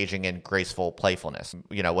engaging in graceful playfulness.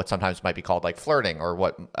 What sometimes might be called like flirting, or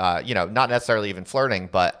what not necessarily even flirting,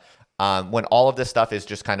 but when all of this stuff is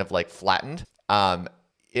just kind of like flattened,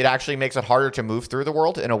 it actually makes it harder to move through the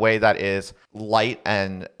world in a way that is light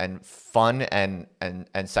and fun and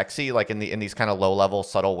sexy, like in these kind of low level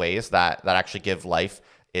subtle ways that actually give life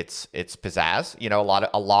its pizzazz.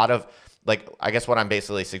 A lot of like, I guess what I'm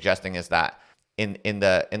basically suggesting is that in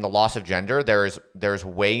the loss of gender, there's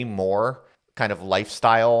way more kind of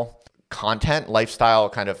lifestyle content, lifestyle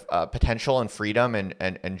kind of potential and freedom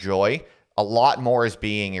and joy. A lot more is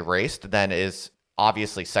being erased than is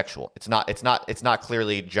obviously sexual. It's not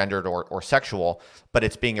clearly gendered or sexual, but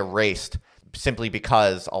it's being erased simply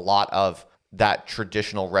because a lot of that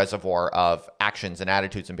traditional reservoir of actions and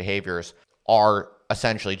attitudes and behaviors are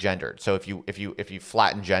essentially gendered. So if you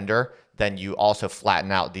flatten gender, then you also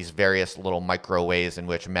flatten out these various little micro ways in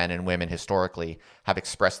which men and women historically have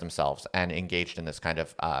expressed themselves and engaged in this kind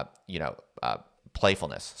of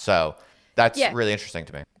playfulness. So that's really interesting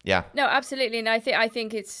to me. Yeah. No, absolutely. And I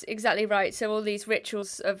think it's exactly right. So all these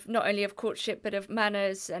rituals of not only of courtship, but of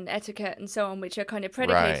manners and etiquette and so on, which are kind of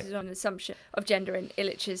predicated on an assumption of gender in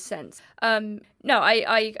Illich's sense. No,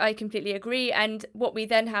 I completely agree. And what we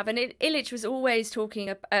then have, and Illich was always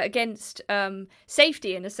talking against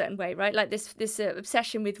safety in a certain way, right? Like this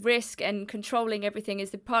obsession with risk and controlling everything is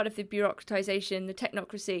the part of the bureaucratization, the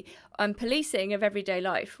technocracy, and policing of everyday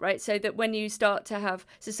life, right? So that when you start to have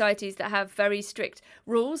societies that have very strict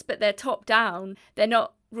rules, but they're top down, they're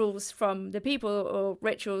not rules from the people or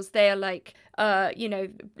rituals. They are like,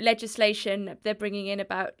 legislation they're bringing in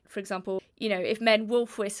about, for example, if men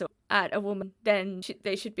wolf whistle at a woman, then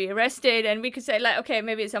they should be arrested. And we could say like, okay,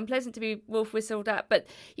 maybe it's unpleasant to be wolf whistled at, but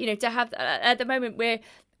to have at the moment we're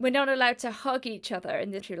not allowed to hug each other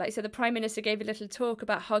in this. Like, so the Prime Minister gave a little talk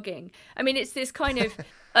about hugging. I mean, it's this kind of,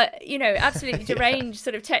 absolutely deranged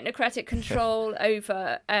sort of technocratic control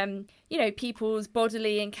over, people's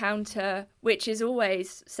bodily encounter, which is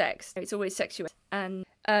always sex. It's always sexual. And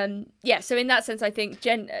so in that sense, I think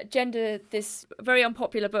Gender, this very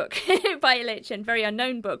unpopular book by Illich and very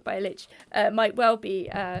unknown book by Illich, might well be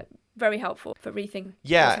very helpful for rethinking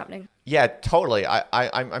what's happening. Yeah, totally.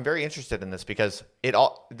 I'm very interested in this because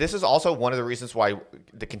this is also one of the reasons why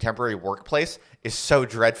the contemporary workplace is so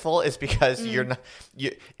dreadful, is because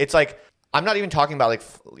it's like, I'm not even talking about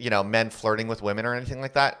like, men flirting with women or anything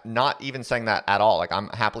like that. Not even saying that at all. Like, I'm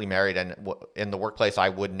happily married, and in the workplace, I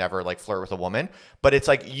would never like flirt with a woman. But it's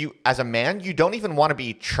like, you, as a man, you don't even want to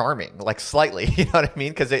be charming, like slightly. You know what I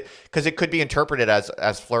mean? Because it could be interpreted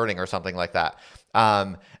as flirting or something like that.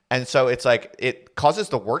 And so it's like, it causes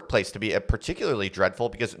the workplace to be particularly dreadful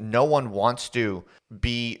because no one wants to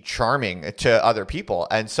be charming to other people.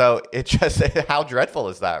 And so it just, how dreadful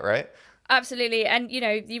is that, right? Absolutely. And,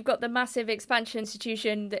 you've got the massive expansion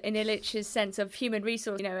institution in Illich's sense of human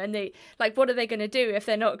resource, and they, like, what are they going to do if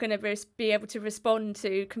they're not going to be able to respond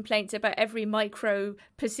to complaints about every micro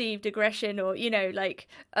perceived aggression or,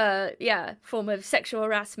 form of sexual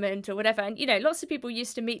harassment or whatever. And, lots of people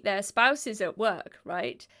used to meet their spouses at work,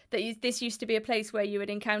 right? This used to be a place where you would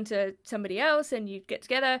encounter somebody else and you'd get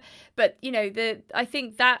together. But, I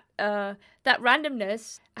think that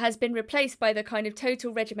randomness has been replaced by the kind of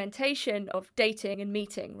total regimentation of dating and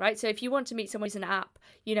meeting, right? So if you want to meet someone, it's an app,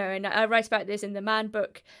 and I write about this in the Man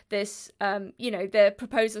book, this, the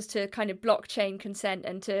proposals to kind of blockchain consent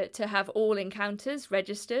and to have all encounters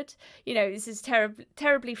registered. This is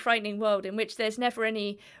terribly frightening world in which there's never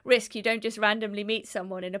any risk. You don't just randomly meet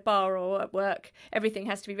someone in a bar or at work. Everything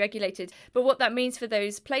has to be regulated. But what that means for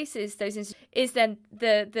those places, is then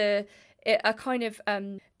a kind of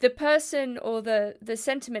the person or the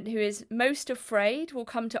sentiment who is most afraid will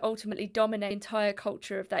come to ultimately dominate the entire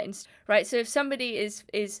culture of that right? So if somebody is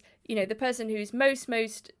the person who's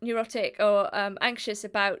most neurotic or anxious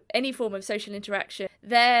about any form of social interaction,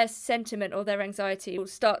 their sentiment or their anxiety will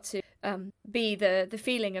start to be the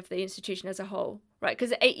feeling of the institution as a whole, right?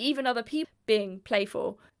 Because even other people being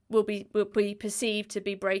playful will be perceived to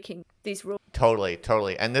be breaking these rules. Totally.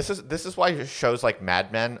 And this is why shows like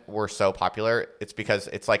Mad Men were so popular. It's because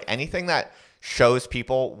it's like anything that shows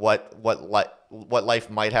people what life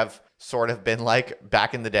might have sort of been like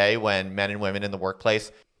back in the day when men and women in the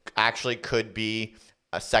workplace actually could be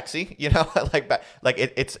sexy,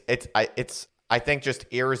 it's I think just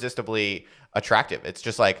irresistibly attractive. It's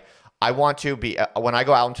just like, I want to be, when I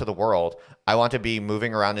go out into the world, I want to be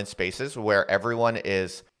moving around in spaces where everyone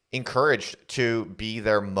is encouraged to be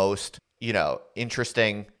their most,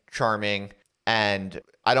 interesting, charming, and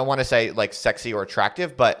I don't want to say like sexy or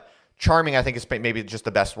attractive, but charming, I think, is maybe just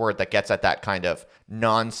the best word that gets at that kind of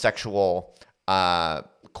non-sexual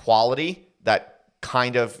quality that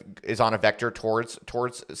kind of is on a vector towards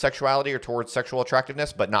sexuality or towards sexual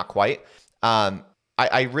attractiveness, but not quite.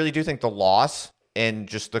 I really do think the loss in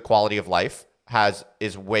just the quality of life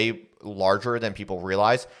is way larger than people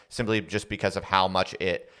realize, simply just because of how much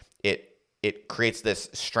it creates this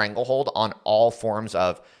stranglehold on all forms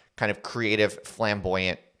of kind of creative,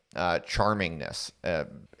 flamboyant charmingness,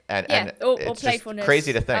 and or it's playfulness. Just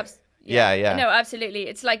crazy to think. Yeah. No, absolutely.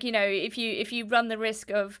 It's like, if you run the risk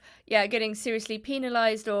of getting seriously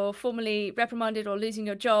penalized or formally reprimanded or losing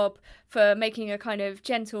your job for making a kind of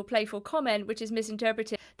gentle, playful comment, which is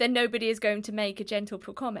misinterpreted, then nobody is going to make a gentle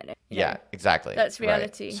comment. Yeah, exactly. That's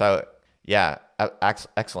reality. Right. So yeah,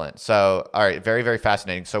 excellent. So all right, very, very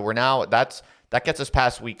fascinating. So we're now that gets us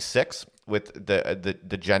past week 6 with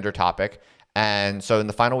the gender topic, and so in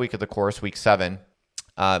the final week of the course, week 7,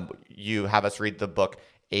 you have us read the book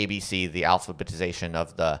ABC, the alphabetization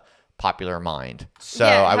of the popular mind. So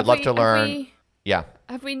I would love to learn.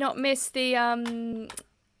 Have we not missed the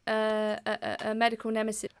medical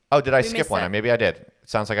nemesis? Oh, did I skip one? Maybe I did. It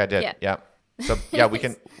sounds like I did. Yeah. So we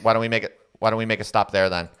can. Why don't we make a stop there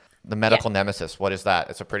then? The medical nemesis. What is that?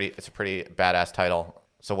 It's a pretty badass title.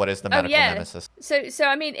 So what is the medical nemesis? So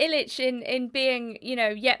I mean, Illich in being,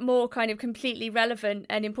 yet more kind of completely relevant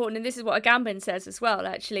and important, and this is what Agamben says as well,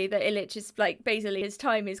 actually, that Illich is like basically his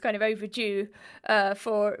time is kind of overdue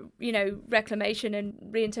for, reclamation and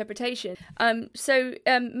reinterpretation.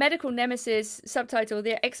 Medical nemesis, subtitle,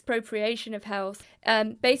 the expropriation of health.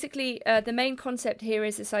 Basically, the main concept here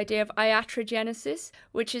is this idea of iatrogenesis,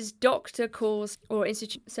 which is doctor calls or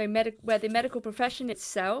institute, where the medical profession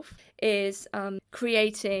itself is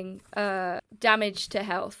creating damage to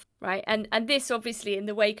health, right? And this obviously in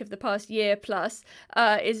the wake of the past year plus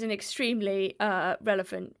is an extremely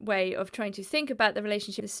relevant way of trying to think about the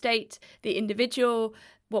relationship of the state, the individual,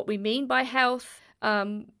 what we mean by health,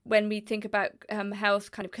 when we think about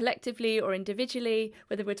health kind of collectively or individually,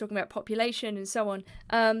 whether we're talking about population and so on.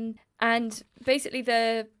 And basically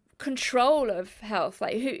the control of health,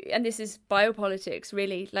 like who, and this is biopolitics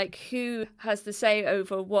really, like who has the say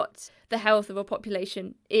over what the health of a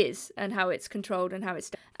population is and how it's controlled and how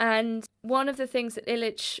it's done. And one of the things that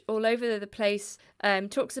Illich all over the place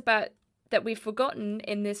talks about that we've forgotten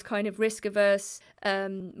in this kind of risk-averse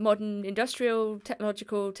modern industrial,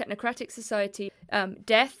 technological, technocratic society,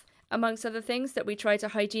 death, amongst other things, that we try to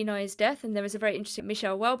hygienize death. And there was a very interesting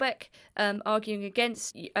Michel Houellebecq arguing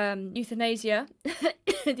against euthanasia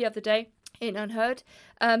the other day in Unheard,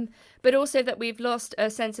 but also that we've lost a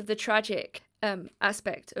sense of the tragic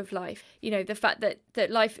aspect of life. The fact that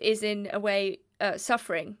life is in a way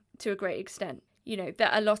suffering to a great extent.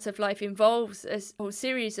 That a lot of life involves a whole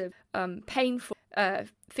series of painful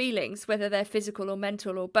feelings, whether they're physical or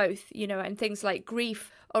mental or both, and things like grief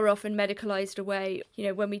are often medicalized away.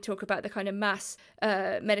 When we talk about the kind of mass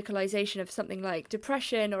medicalization of something like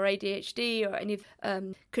depression or ADHD or any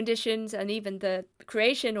conditions, and even the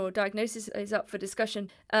creation or diagnosis is up for discussion.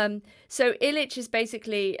 So Illich is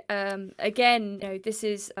basically, again, this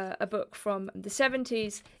is a book from the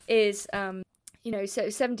 70s, is so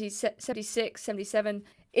 76, 77,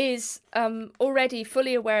 is already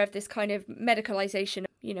fully aware of this kind of medicalization,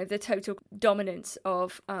 the total dominance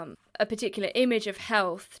of a particular image of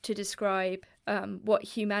health to describe what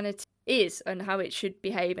humanity is and how it should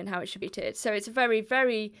behave and how it should be treated. So it's a very,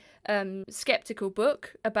 very skeptical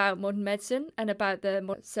book about modern medicine and about the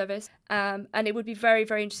modern service. And it would be very,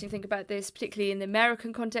 very interesting to think about this, particularly in the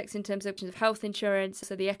American context, in terms of health insurance,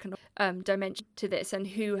 so the economic dimension to this, and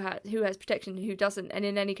who has protection and who doesn't. And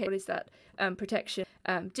in any case, what is that protection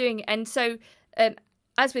doing? And so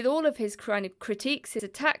as with all of his kind of critiques, his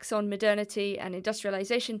attacks on modernity and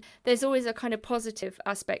industrialization, there's always a kind of positive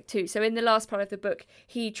aspect too. So in the last part of the book,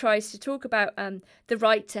 he tries to talk about the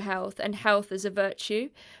right to health and health as a virtue.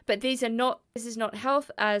 But this is not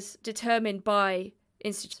health as determined by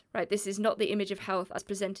institutes, right? This is not the image of health as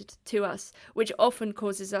presented to us, which often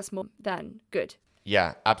causes us more than good.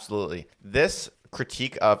 Yeah, absolutely. This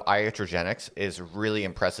critique of iatrogenics is really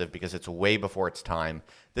impressive because it's way before its time.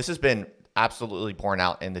 This has been absolutely borne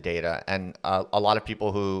out in the data, and a lot of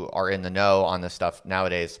people who are in the know on this stuff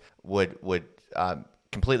nowadays would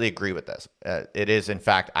completely agree with this. It is, in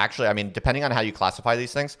fact, actually, I mean, depending on how you classify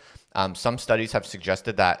these things, some studies have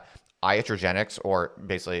suggested that iatrogenics, or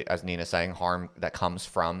basically, as Nina's saying, harm that comes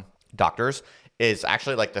from doctors, is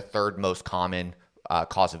actually like the third most common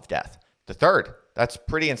cause of death. The third. That's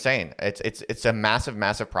pretty insane. It's a massive,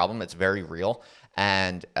 massive problem. It's very real.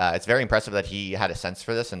 And it's very impressive that he had a sense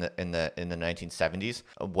for this in the 1970s,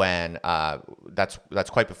 when that's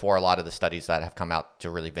quite before a lot of the studies that have come out to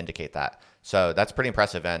really vindicate that. So that's pretty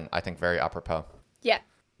impressive, and I think very apropos. Yeah.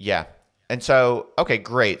 Yeah. And so, okay,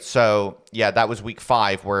 great. So yeah, that was week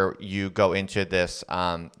 5 where you go into this,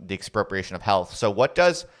 the expropriation of health. So what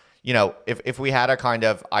does, if we had a kind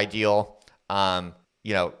of ideal, kind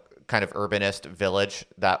of urbanist village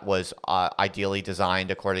that was ideally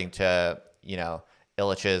designed according to,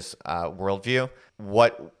 Illich's worldview,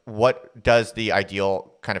 what does the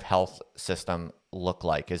ideal kind of health system look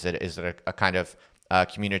like? Is it a kind of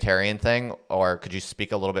communitarian thing, or could you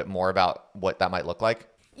speak a little bit more about what that might look like?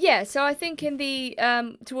 Yeah, so I think in the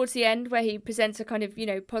towards the end, where he presents a kind of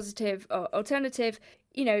positive alternative,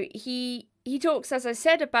 he talks, as I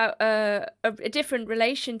said, about a different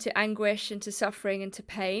relation to anguish and to suffering and to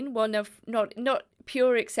pain, one of not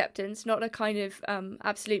pure acceptance, not a kind of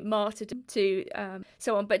absolute martyrdom to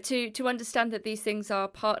so on, but to understand that these things are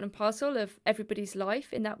part and parcel of everybody's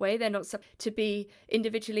life in that way. They're not to be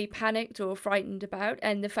individually panicked or frightened about,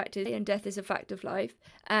 and the fact is, and death is a fact of life.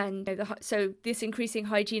 And so this increasing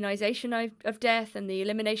hygienization of death and the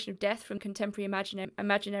elimination of death from contemporary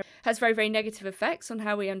imaginary has very, very negative effects on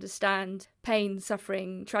how we understand pain,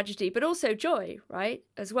 suffering, tragedy, but also joy, right,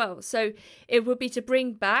 as well. So it would be to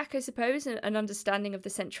bring back, I suppose, an understanding of the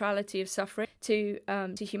centrality of suffering to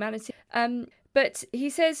humanity. But he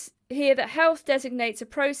says here that health designates a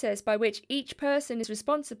process by which each person is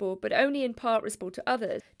responsible, but only in part responsible to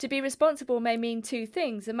others. To be responsible may mean two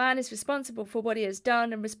things. A man is responsible for what he has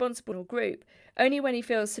done and responsible for a group. Only when he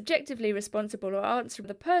feels subjectively responsible or answerable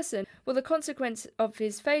to the person will the consequence of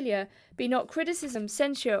his failure be not criticism,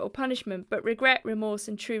 censure, or punishment, but regret, remorse,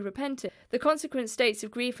 and true repentance. The consequent states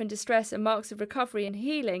of grief and distress are marks of recovery and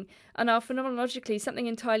healing, and are phenomenologically something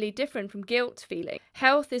entirely different from guilt feeling.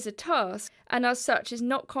 Health is a task, and as such is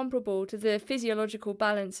not comparable to the physiological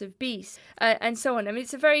balance of beasts, and so on. I mean,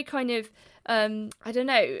 it's a very kind of,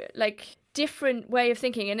 different way of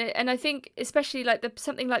thinking, and I think especially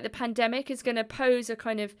something like the pandemic is going to pose a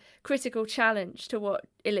kind of critical challenge to what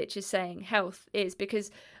Illich is saying health is, because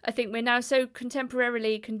I think we're now so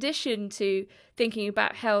contemporarily conditioned to thinking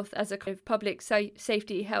about health as a kind of public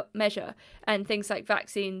safety health measure, and things like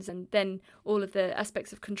vaccines, and then all of the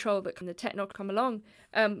aspects of control that the technology come along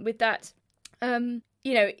with that.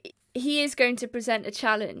 He is going to present a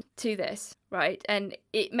challenge to this, right? And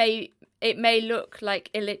it may look like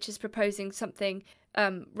Illich is proposing something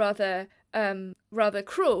rather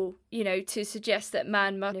cruel, to suggest that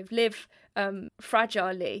man must live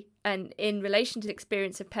fragilely and in relation to the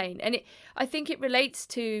experience of pain. And I think it relates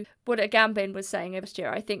to what Agamben was saying last year.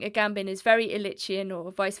 I think Agamben is very Illichian,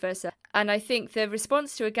 or vice versa. And I think the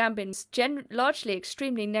response to Agamben is largely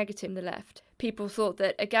extremely negative in the left. People thought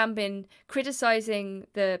that Agamben criticising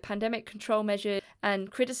the pandemic control measures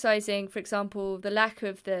and criticising, for example, the lack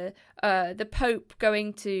of the Pope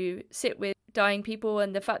going to sit with dying people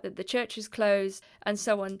and the fact that the church is closed and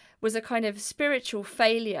so on, was a kind of spiritual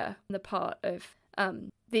failure on the part of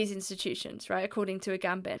these institutions, right, according to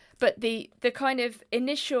Agamben. But the kind of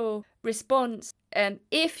initial response,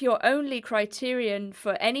 if your only criterion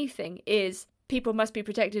for anything is people must be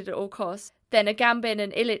protected at all costs, then Agamben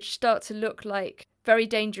and Illich start to look like very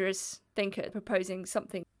dangerous thinkers proposing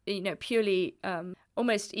something, purely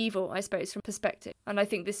almost evil, I suppose, from perspective. And I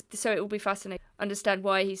think so it will be fascinating to understand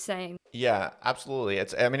why he's saying. Yeah, absolutely.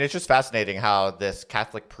 It's just fascinating how this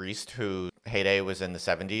Catholic priest, whose heyday was in the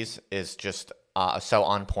 70s, is just so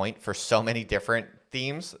on point for so many different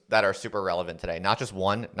themes that are super relevant today. Not just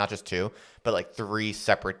one, not just two, but like 3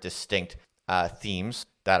 separate distinct themes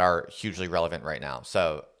that are hugely relevant right now.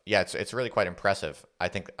 So yeah, it's really quite impressive. I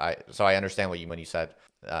think I understand what you when you said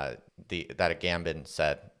that Agamben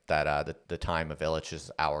said that the time of Illich's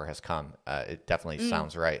hour has come. It definitely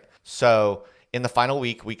sounds right. So in the final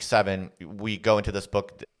week 7, we go into this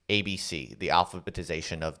book, ABC, the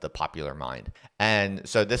alphabetization of the popular mind, and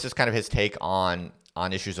so this is kind of his take on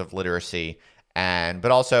issues of literacy,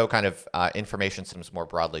 but also kind of information systems more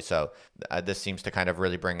broadly. So this seems to kind of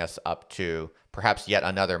really bring us up to perhaps yet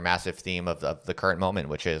another massive theme of the current moment,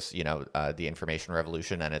 which is the information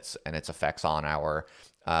revolution and its effects on our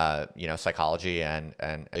psychology and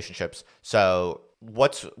relationships. So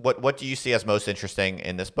what do you see as most interesting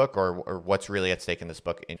in this book, or what's really at stake in this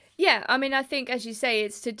book? Yeah, I think, as you say,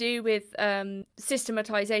 it's to do with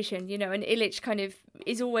systematization, and Illich kind of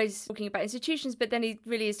is always talking about institutions, but then he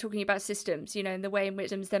really is talking about systems, and the way in which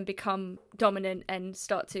systems then become dominant and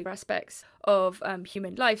start to aspects of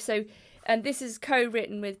human life. So, and this is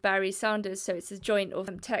co-written with Barry Sanders, so it's a joint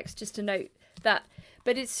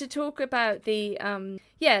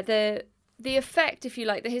the effect, if you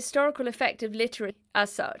like, the historical effect of literacy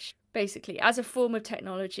as such, basically, as a form of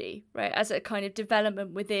technology, right, as a kind of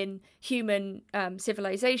development within human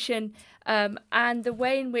civilization, and the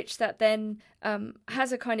way in which that then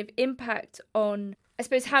has a kind of impact on, I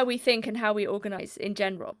suppose, how we think and how we organize in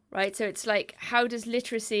general, right? So it's like, how does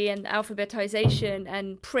literacy and alphabetization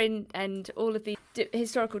and print and all of the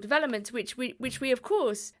historical developments, which we of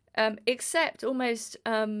course accept almost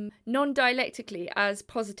non-dialectically as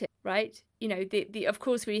positive, right? You know, the of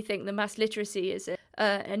course we think the mass literacy is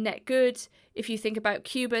a net good. If you think about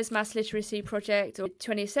Cuba's mass literacy project, or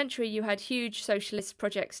 20th century, you had huge socialist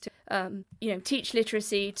projects to teach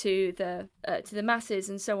literacy to the masses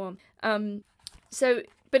and so on.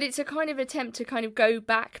 But it's a kind of attempt to kind of go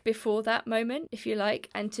back before that moment, if you like,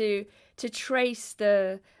 and to trace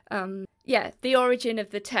the origin of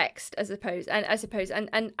the text, I suppose,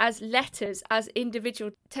 and as letters, as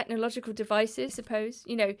individual technological devices, I suppose.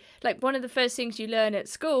 You know, like one of the first things you learn at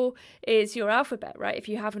school is your alphabet, right? If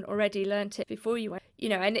you haven't already learnt it before you went, you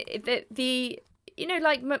know, and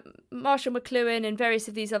like Marshall McLuhan and various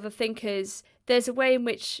of these other thinkers, there's a way in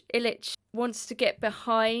which Illich wants to get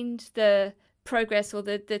behind the progress or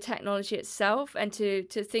the technology itself, and to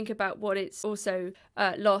think about what it's also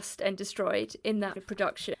lost and destroyed in that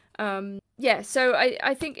production. So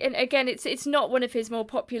I think, and again, it's not one of his more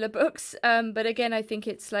popular books, but again, I think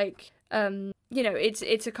it's like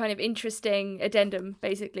it's a kind of interesting addendum,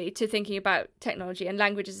 basically, to thinking about technology and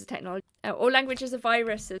language as a technology, or language as a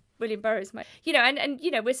virus, as William Burroughs might, and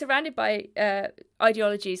we're surrounded by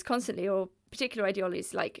ideologies constantly, or particular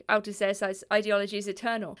ideologies, like Althusser says, ideology is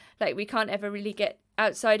eternal. Like, we can't ever really get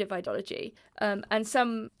outside of ideology. And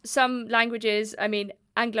some languages, I mean,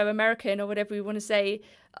 Anglo-American or whatever we want to say,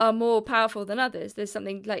 are more powerful than others. There's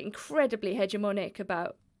something like incredibly hegemonic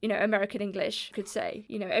about, American English, could say.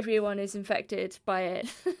 Everyone is infected by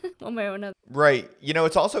it one way or another. Right.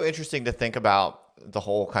 It's also interesting to think about the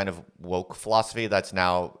whole kind of woke philosophy that's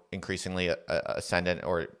now increasingly ascendant,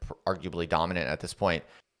 or arguably dominant at this point,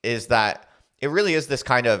 is that it really is this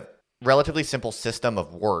kind of relatively simple system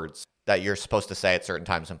of words that you're supposed to say at certain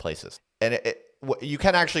times and places. And you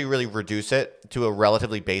can actually really reduce it to a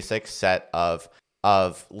relatively basic set of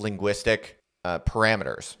linguistic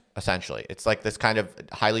parameters, essentially. It's like this kind of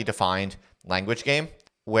highly defined language game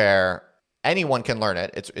where anyone can learn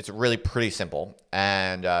it. It's really pretty simple.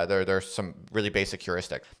 And there's some really basic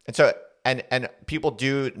heuristic. And so, and people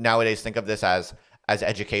do nowadays think of this as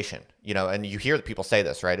education, and you hear people say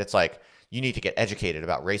this, right? It's like, you need to get educated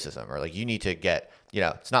about racism, or like, you need to get,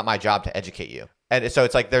 it's not my job to educate you. And so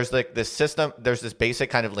it's like, there's like this system, there's this basic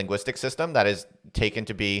kind of linguistic system that is taken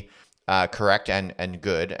to be correct and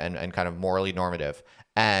good and kind of morally normative.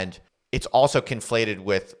 And it's also conflated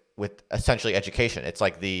with essentially education. It's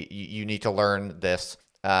like you need to learn this,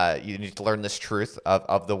 truth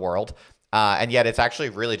of the world. And yet it's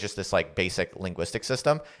actually really just this like basic linguistic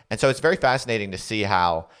system. And so it's very fascinating to see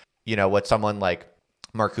how, what someone like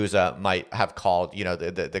Marcuse might have called,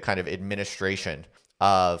 the kind of administration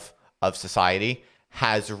of society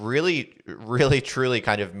has really, really, truly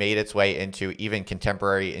kind of made its way into even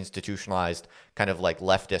contemporary institutionalized kind of like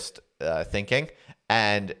leftist thinking.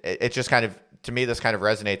 And it just kind of, to me, this kind of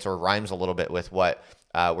resonates or rhymes a little bit with what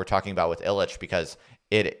we're talking about with Illich, because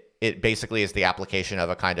it basically is the application of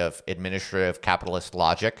a kind of administrative capitalist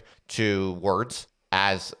logic to words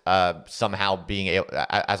as somehow being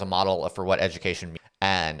as a model for what education means.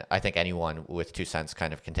 And I think anyone with 2 cents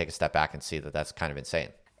kind of can take a step back and see that that's kind of insane.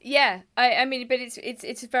 Yeah, I mean, but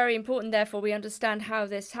it's very important. Therefore, we understand how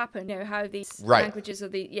this happened. How these languages are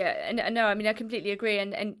and no, I mean, I completely agree.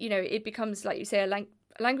 And it becomes, like you say, a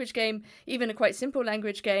language game, even a quite simple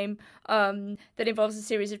language game, that involves a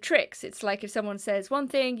series of tricks. It's like, if someone says one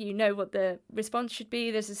thing, what the response should be.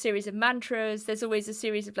 There's a series of mantras. There's always a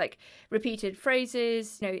series of like repeated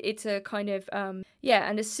phrases. It's a kind of an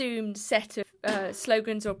assumed set of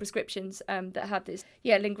slogans or prescriptions that have this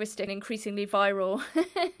linguistic, increasingly viral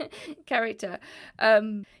character,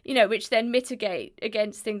 which then mitigate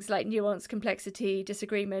against things like nuance, complexity,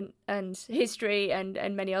 disagreement, and history,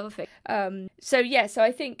 and many other things. So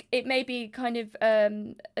I think it may be kind of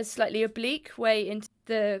a slightly oblique way into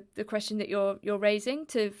the question that you're raising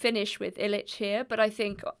to finish with Illich here, but I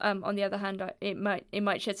think on the other hand, it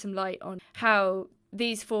might shed some light on how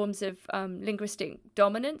these forms of linguistic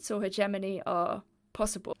dominance or hegemony are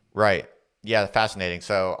possible. Right. Yeah, fascinating.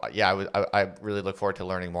 So I really look forward to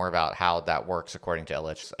learning more about how that works according to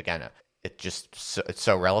Illich. Again, it's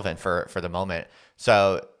so relevant for the moment.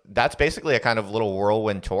 So that's basically a kind of little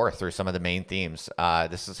whirlwind tour through some of the main themes.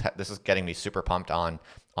 This is getting me super pumped on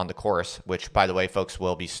on the course, which, by the way, folks,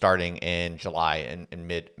 will be starting in July, in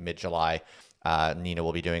mid-July. Nina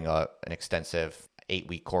will be doing an extensive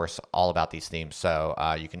 8-week course all about these themes. So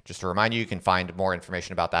you can, just to remind you, you can find more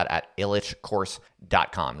information about that at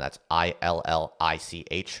illichcourse.com. That's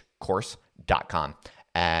ILLICH course.com.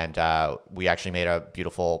 And we actually made a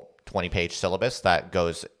beautiful 20-page syllabus that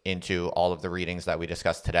goes into all of the readings that we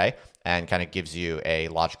discussed today and kind of gives you a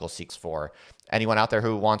logical sequence for anyone out there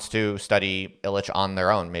who wants to study Illich on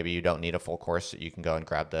their own. Maybe you don't need a full course. You can go and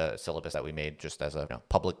grab the syllabus that we made just as a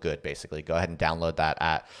public good, basically. Go ahead and download that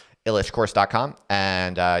at illichcourse.com.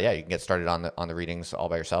 And you can get started on the readings all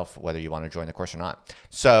by yourself, whether you want to join the course or not.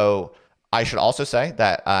 So I should also say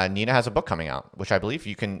that Nina has a book coming out, which I believe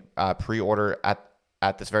you can pre-order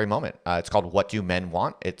at this very moment. It's called What Do Men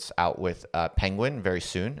Want? It's out with Penguin very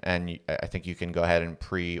soon, and I think you can go ahead and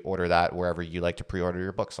pre-order that wherever you like to pre-order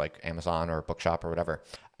your books, like Amazon or Bookshop or whatever.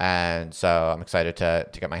 And so I'm excited to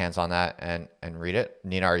get my hands on that and read it.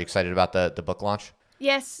 Nina, are you excited about the book launch?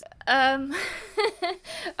 Yes. I'll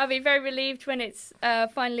be very relieved when it's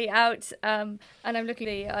finally out. And I'm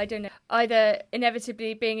looking at, I don't know, either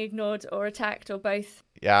inevitably being ignored or attacked or both.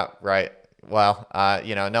 Yeah, right. Well,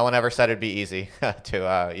 no one ever said it'd be easy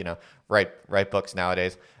to, write books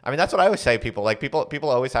nowadays. I mean, that's what I always say. People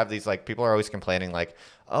always have these, people are always complaining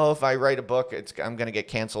oh, if I write a book, I'm going to get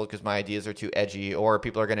canceled because my ideas are too edgy, or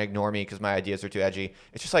people are going to ignore me because my ideas are too edgy.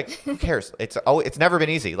 It's just who cares? It's never been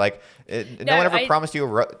easy. No one ever promised you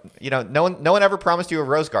no one ever promised you a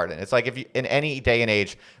rose garden. It's if you, in any day and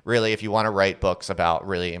age, really, if you want to write books about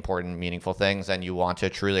really important, meaningful things and you want to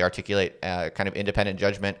truly articulate kind of independent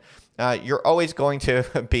judgment, you're always going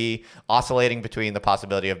to be oscillating between the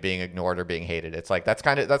possibility of being ignored or being hated. It's that's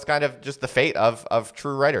kind of just the fate of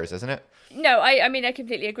true writers, isn't it? No, I mean, I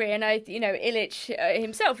completely agree. And Illich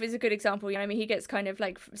himself is a good example. He gets kind of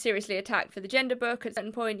seriously attacked for the gender book at a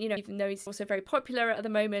certain point, even though he's also very popular at the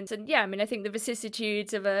moment. And I think the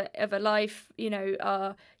vicissitudes of a life,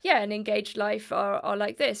 an engaged life are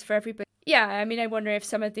like this for everybody. Yeah, I wonder if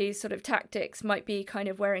some of these sort of tactics might be kind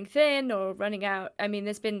of wearing thin or running out.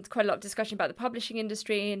 There's been quite a lot of discussion about the publishing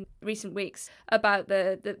industry in recent weeks about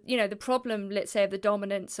the problem, let's say, of the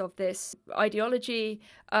dominance of this ideology.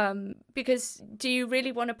 Because do you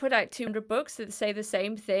really want to put out 200 books that say the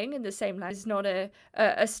same thing in the same language? It's not a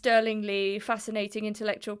sterlingly fascinating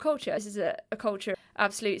intellectual culture. This is a culture of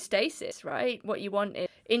absolute stasis, right? What you want is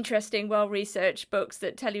interesting, well-researched books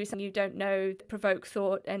that tell you something you don't know, provoke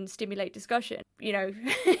thought and stimulate discussion. Nina,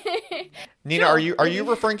 sure. Are you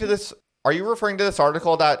referring to this? Are you referring to this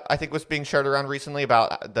article that I think was being shared around recently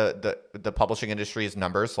about the publishing industry's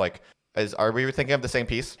numbers? Are we thinking of the same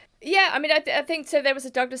piece? Yeah, I think so. There was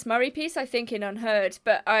a Douglas Murray piece, I think, in Unheard,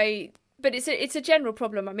 but it's a general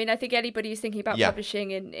problem. I think anybody who's thinking about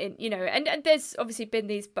publishing and there's obviously been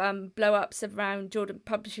these blow-ups around Jordan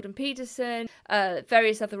Peterson.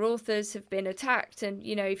 Various other authors have been attacked, and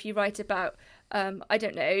if you write about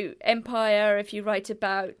empire, if you write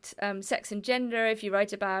about sex and gender, if you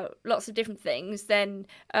write about lots of different things, then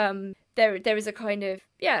there is a kind of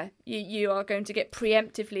you are going to get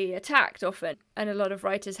preemptively attacked often, and a lot of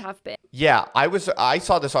writers have been. Yeah, I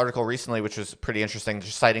saw this article recently, which was pretty interesting,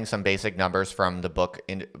 just citing some basic numbers from the book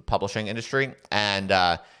publishing industry, and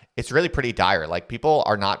it's really pretty dire. People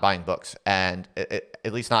are not buying books, and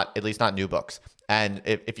at least not new books. And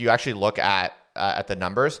if you actually look at the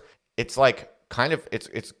numbers, it's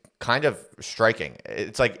it's kind of striking.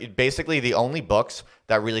 It's basically the only books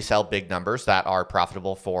that really sell big numbers that are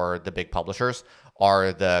profitable for the big publishers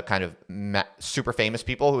are the kind of super famous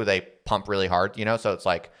people who they pump really hard, so it's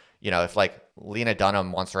if Lena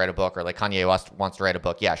Dunham wants to write a book, or Kanye West wants to write a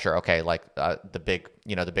book, yeah, sure, okay, the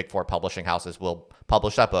big four publishing houses will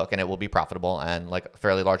publish that book and it will be profitable, and a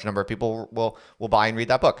fairly large number of people will buy and read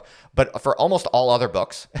that book. But for almost all other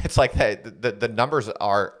books, it's the numbers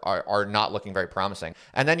are not looking very promising.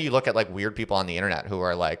 And then you look at weird people on the internet who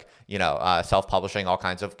are self-publishing all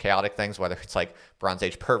kinds of chaotic things, whether it's Bronze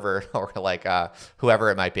Age pervert or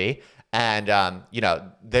whoever it might be. And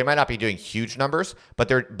they might not be doing huge numbers,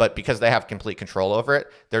 but because they have complete control over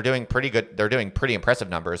it, they're doing pretty good. They're doing pretty impressive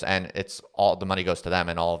numbers, and it's all the money goes to them,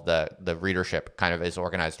 and all of the readership kind of is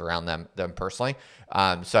organized around them personally.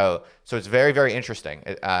 So it's very, very interesting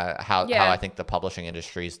how I think the publishing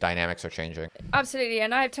industry's dynamics are changing. Absolutely,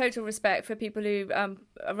 and I have total respect for people who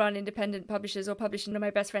run independent publishers or publishing. One of my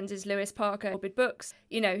best friends is Lewis Parker, Orbit Books,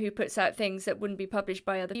 who puts out things that wouldn't be published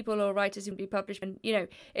by other people or writers who would be published. And,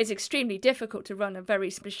 it's extremely difficult to run a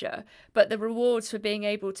very publisher, but the rewards for being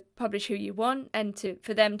able to publish who you want and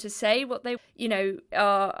for them to say what they,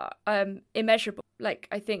 are immeasurable. Like,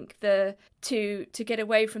 I think to get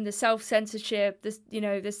away from the self-censorship,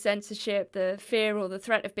 the censorship, the fear or the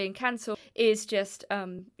threat of being cancelled is just,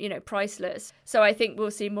 priceless. So I think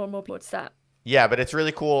we'll see more and more towards that. Yeah, but it's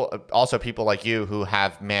really cool. Also, people like you who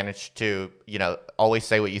have managed to, always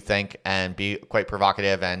say what you think and be quite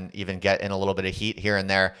provocative and even get in a little bit of heat here and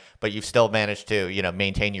there. But you've still managed to,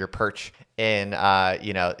 maintain your perch in,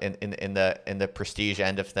 in the prestige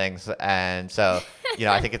end of things. And so,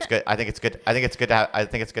 I think it's good. I think it's good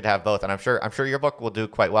to have both. And I'm sure your book will do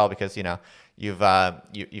quite well because, you've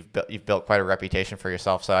built quite a reputation for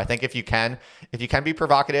yourself. So I think if you can be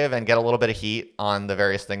provocative and get a little bit of heat on the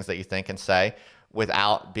various things that you think and say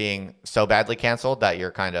without being so badly canceled that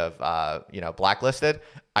you're kind of blacklisted,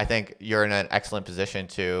 I think you're in an excellent position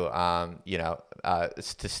to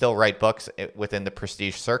still write books within the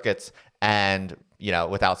prestige circuits and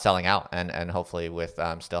without selling out and hopefully with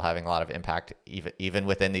still having a lot of impact even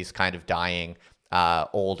within these kind of dying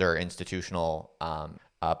older institutional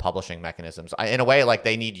publishing mechanisms. In a way, like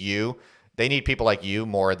they need people like you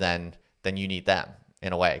more than you need them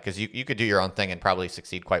in a way, because you could do your own thing and probably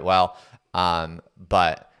succeed quite well.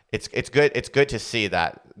 But it's good to see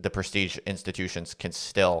that the prestige institutions can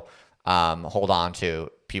still hold on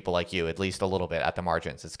to people like you at least a little bit at the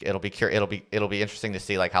margins. It'll be interesting to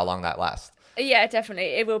see like how long that lasts. Yeah,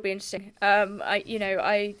 definitely. It will be interesting.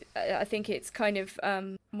 I think it's kind of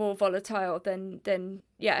more volatile than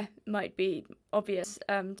might be obvious.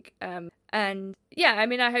 And yeah, I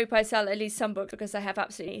mean, I hope I sell at least some books because I have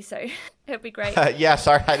absolutely, so it'll be great. Yeah,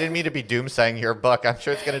 sorry, I didn't mean to be doomsaying your book. I'm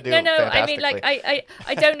sure it's going to do fantastically. I mean, like,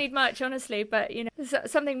 I don't need much, honestly, but,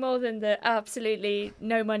 something more than the absolutely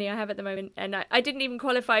no money I have at the moment. And I didn't even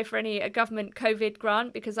qualify for any government COVID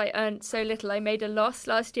grant because I earned so little. I made a loss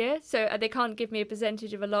last year, so they can't give me a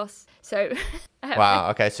percentage of a loss. So wow.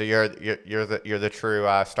 Okay, so you're the true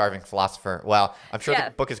starving philosopher. Well, I'm sure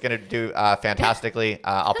the book is going to do fantastically.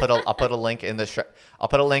 I'll put a link in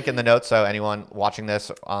the notes so anyone watching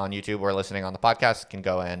this on YouTube or listening on the podcast can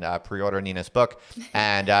go and pre-order Nina's book.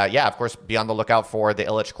 And of course, be on the lookout for the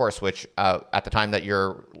Illich course, which at the time that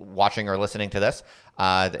you're watching or listening to this,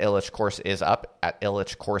 the Illich course is up at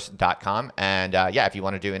illichcourse.com. And if you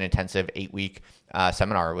want to do an intensive 8-week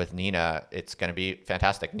seminar with Nina, it's going to be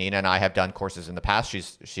fantastic. Nina and I have done courses in the past.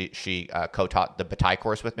 She co-taught the Bataille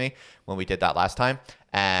course with me when we did that last time,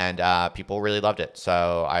 and people really loved it.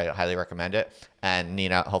 So I highly recommend it. And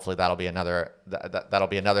Nina, hopefully that'll be another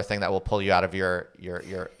thing that will pull you out of your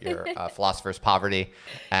philosopher's poverty,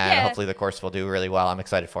 and hopefully the course will do really well. I'm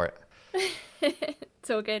excited for it. It's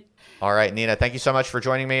all good. All right, Nina, thank you so much for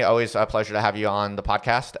joining me. Always a pleasure to have you on the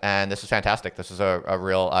podcast. And this was fantastic. This is a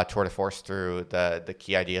real tour de force through the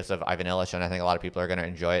key ideas of Ivan Illich, and I think a lot of people are going to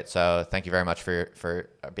enjoy it. So thank you very much for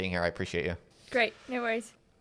being here. I appreciate you. Great. No worries.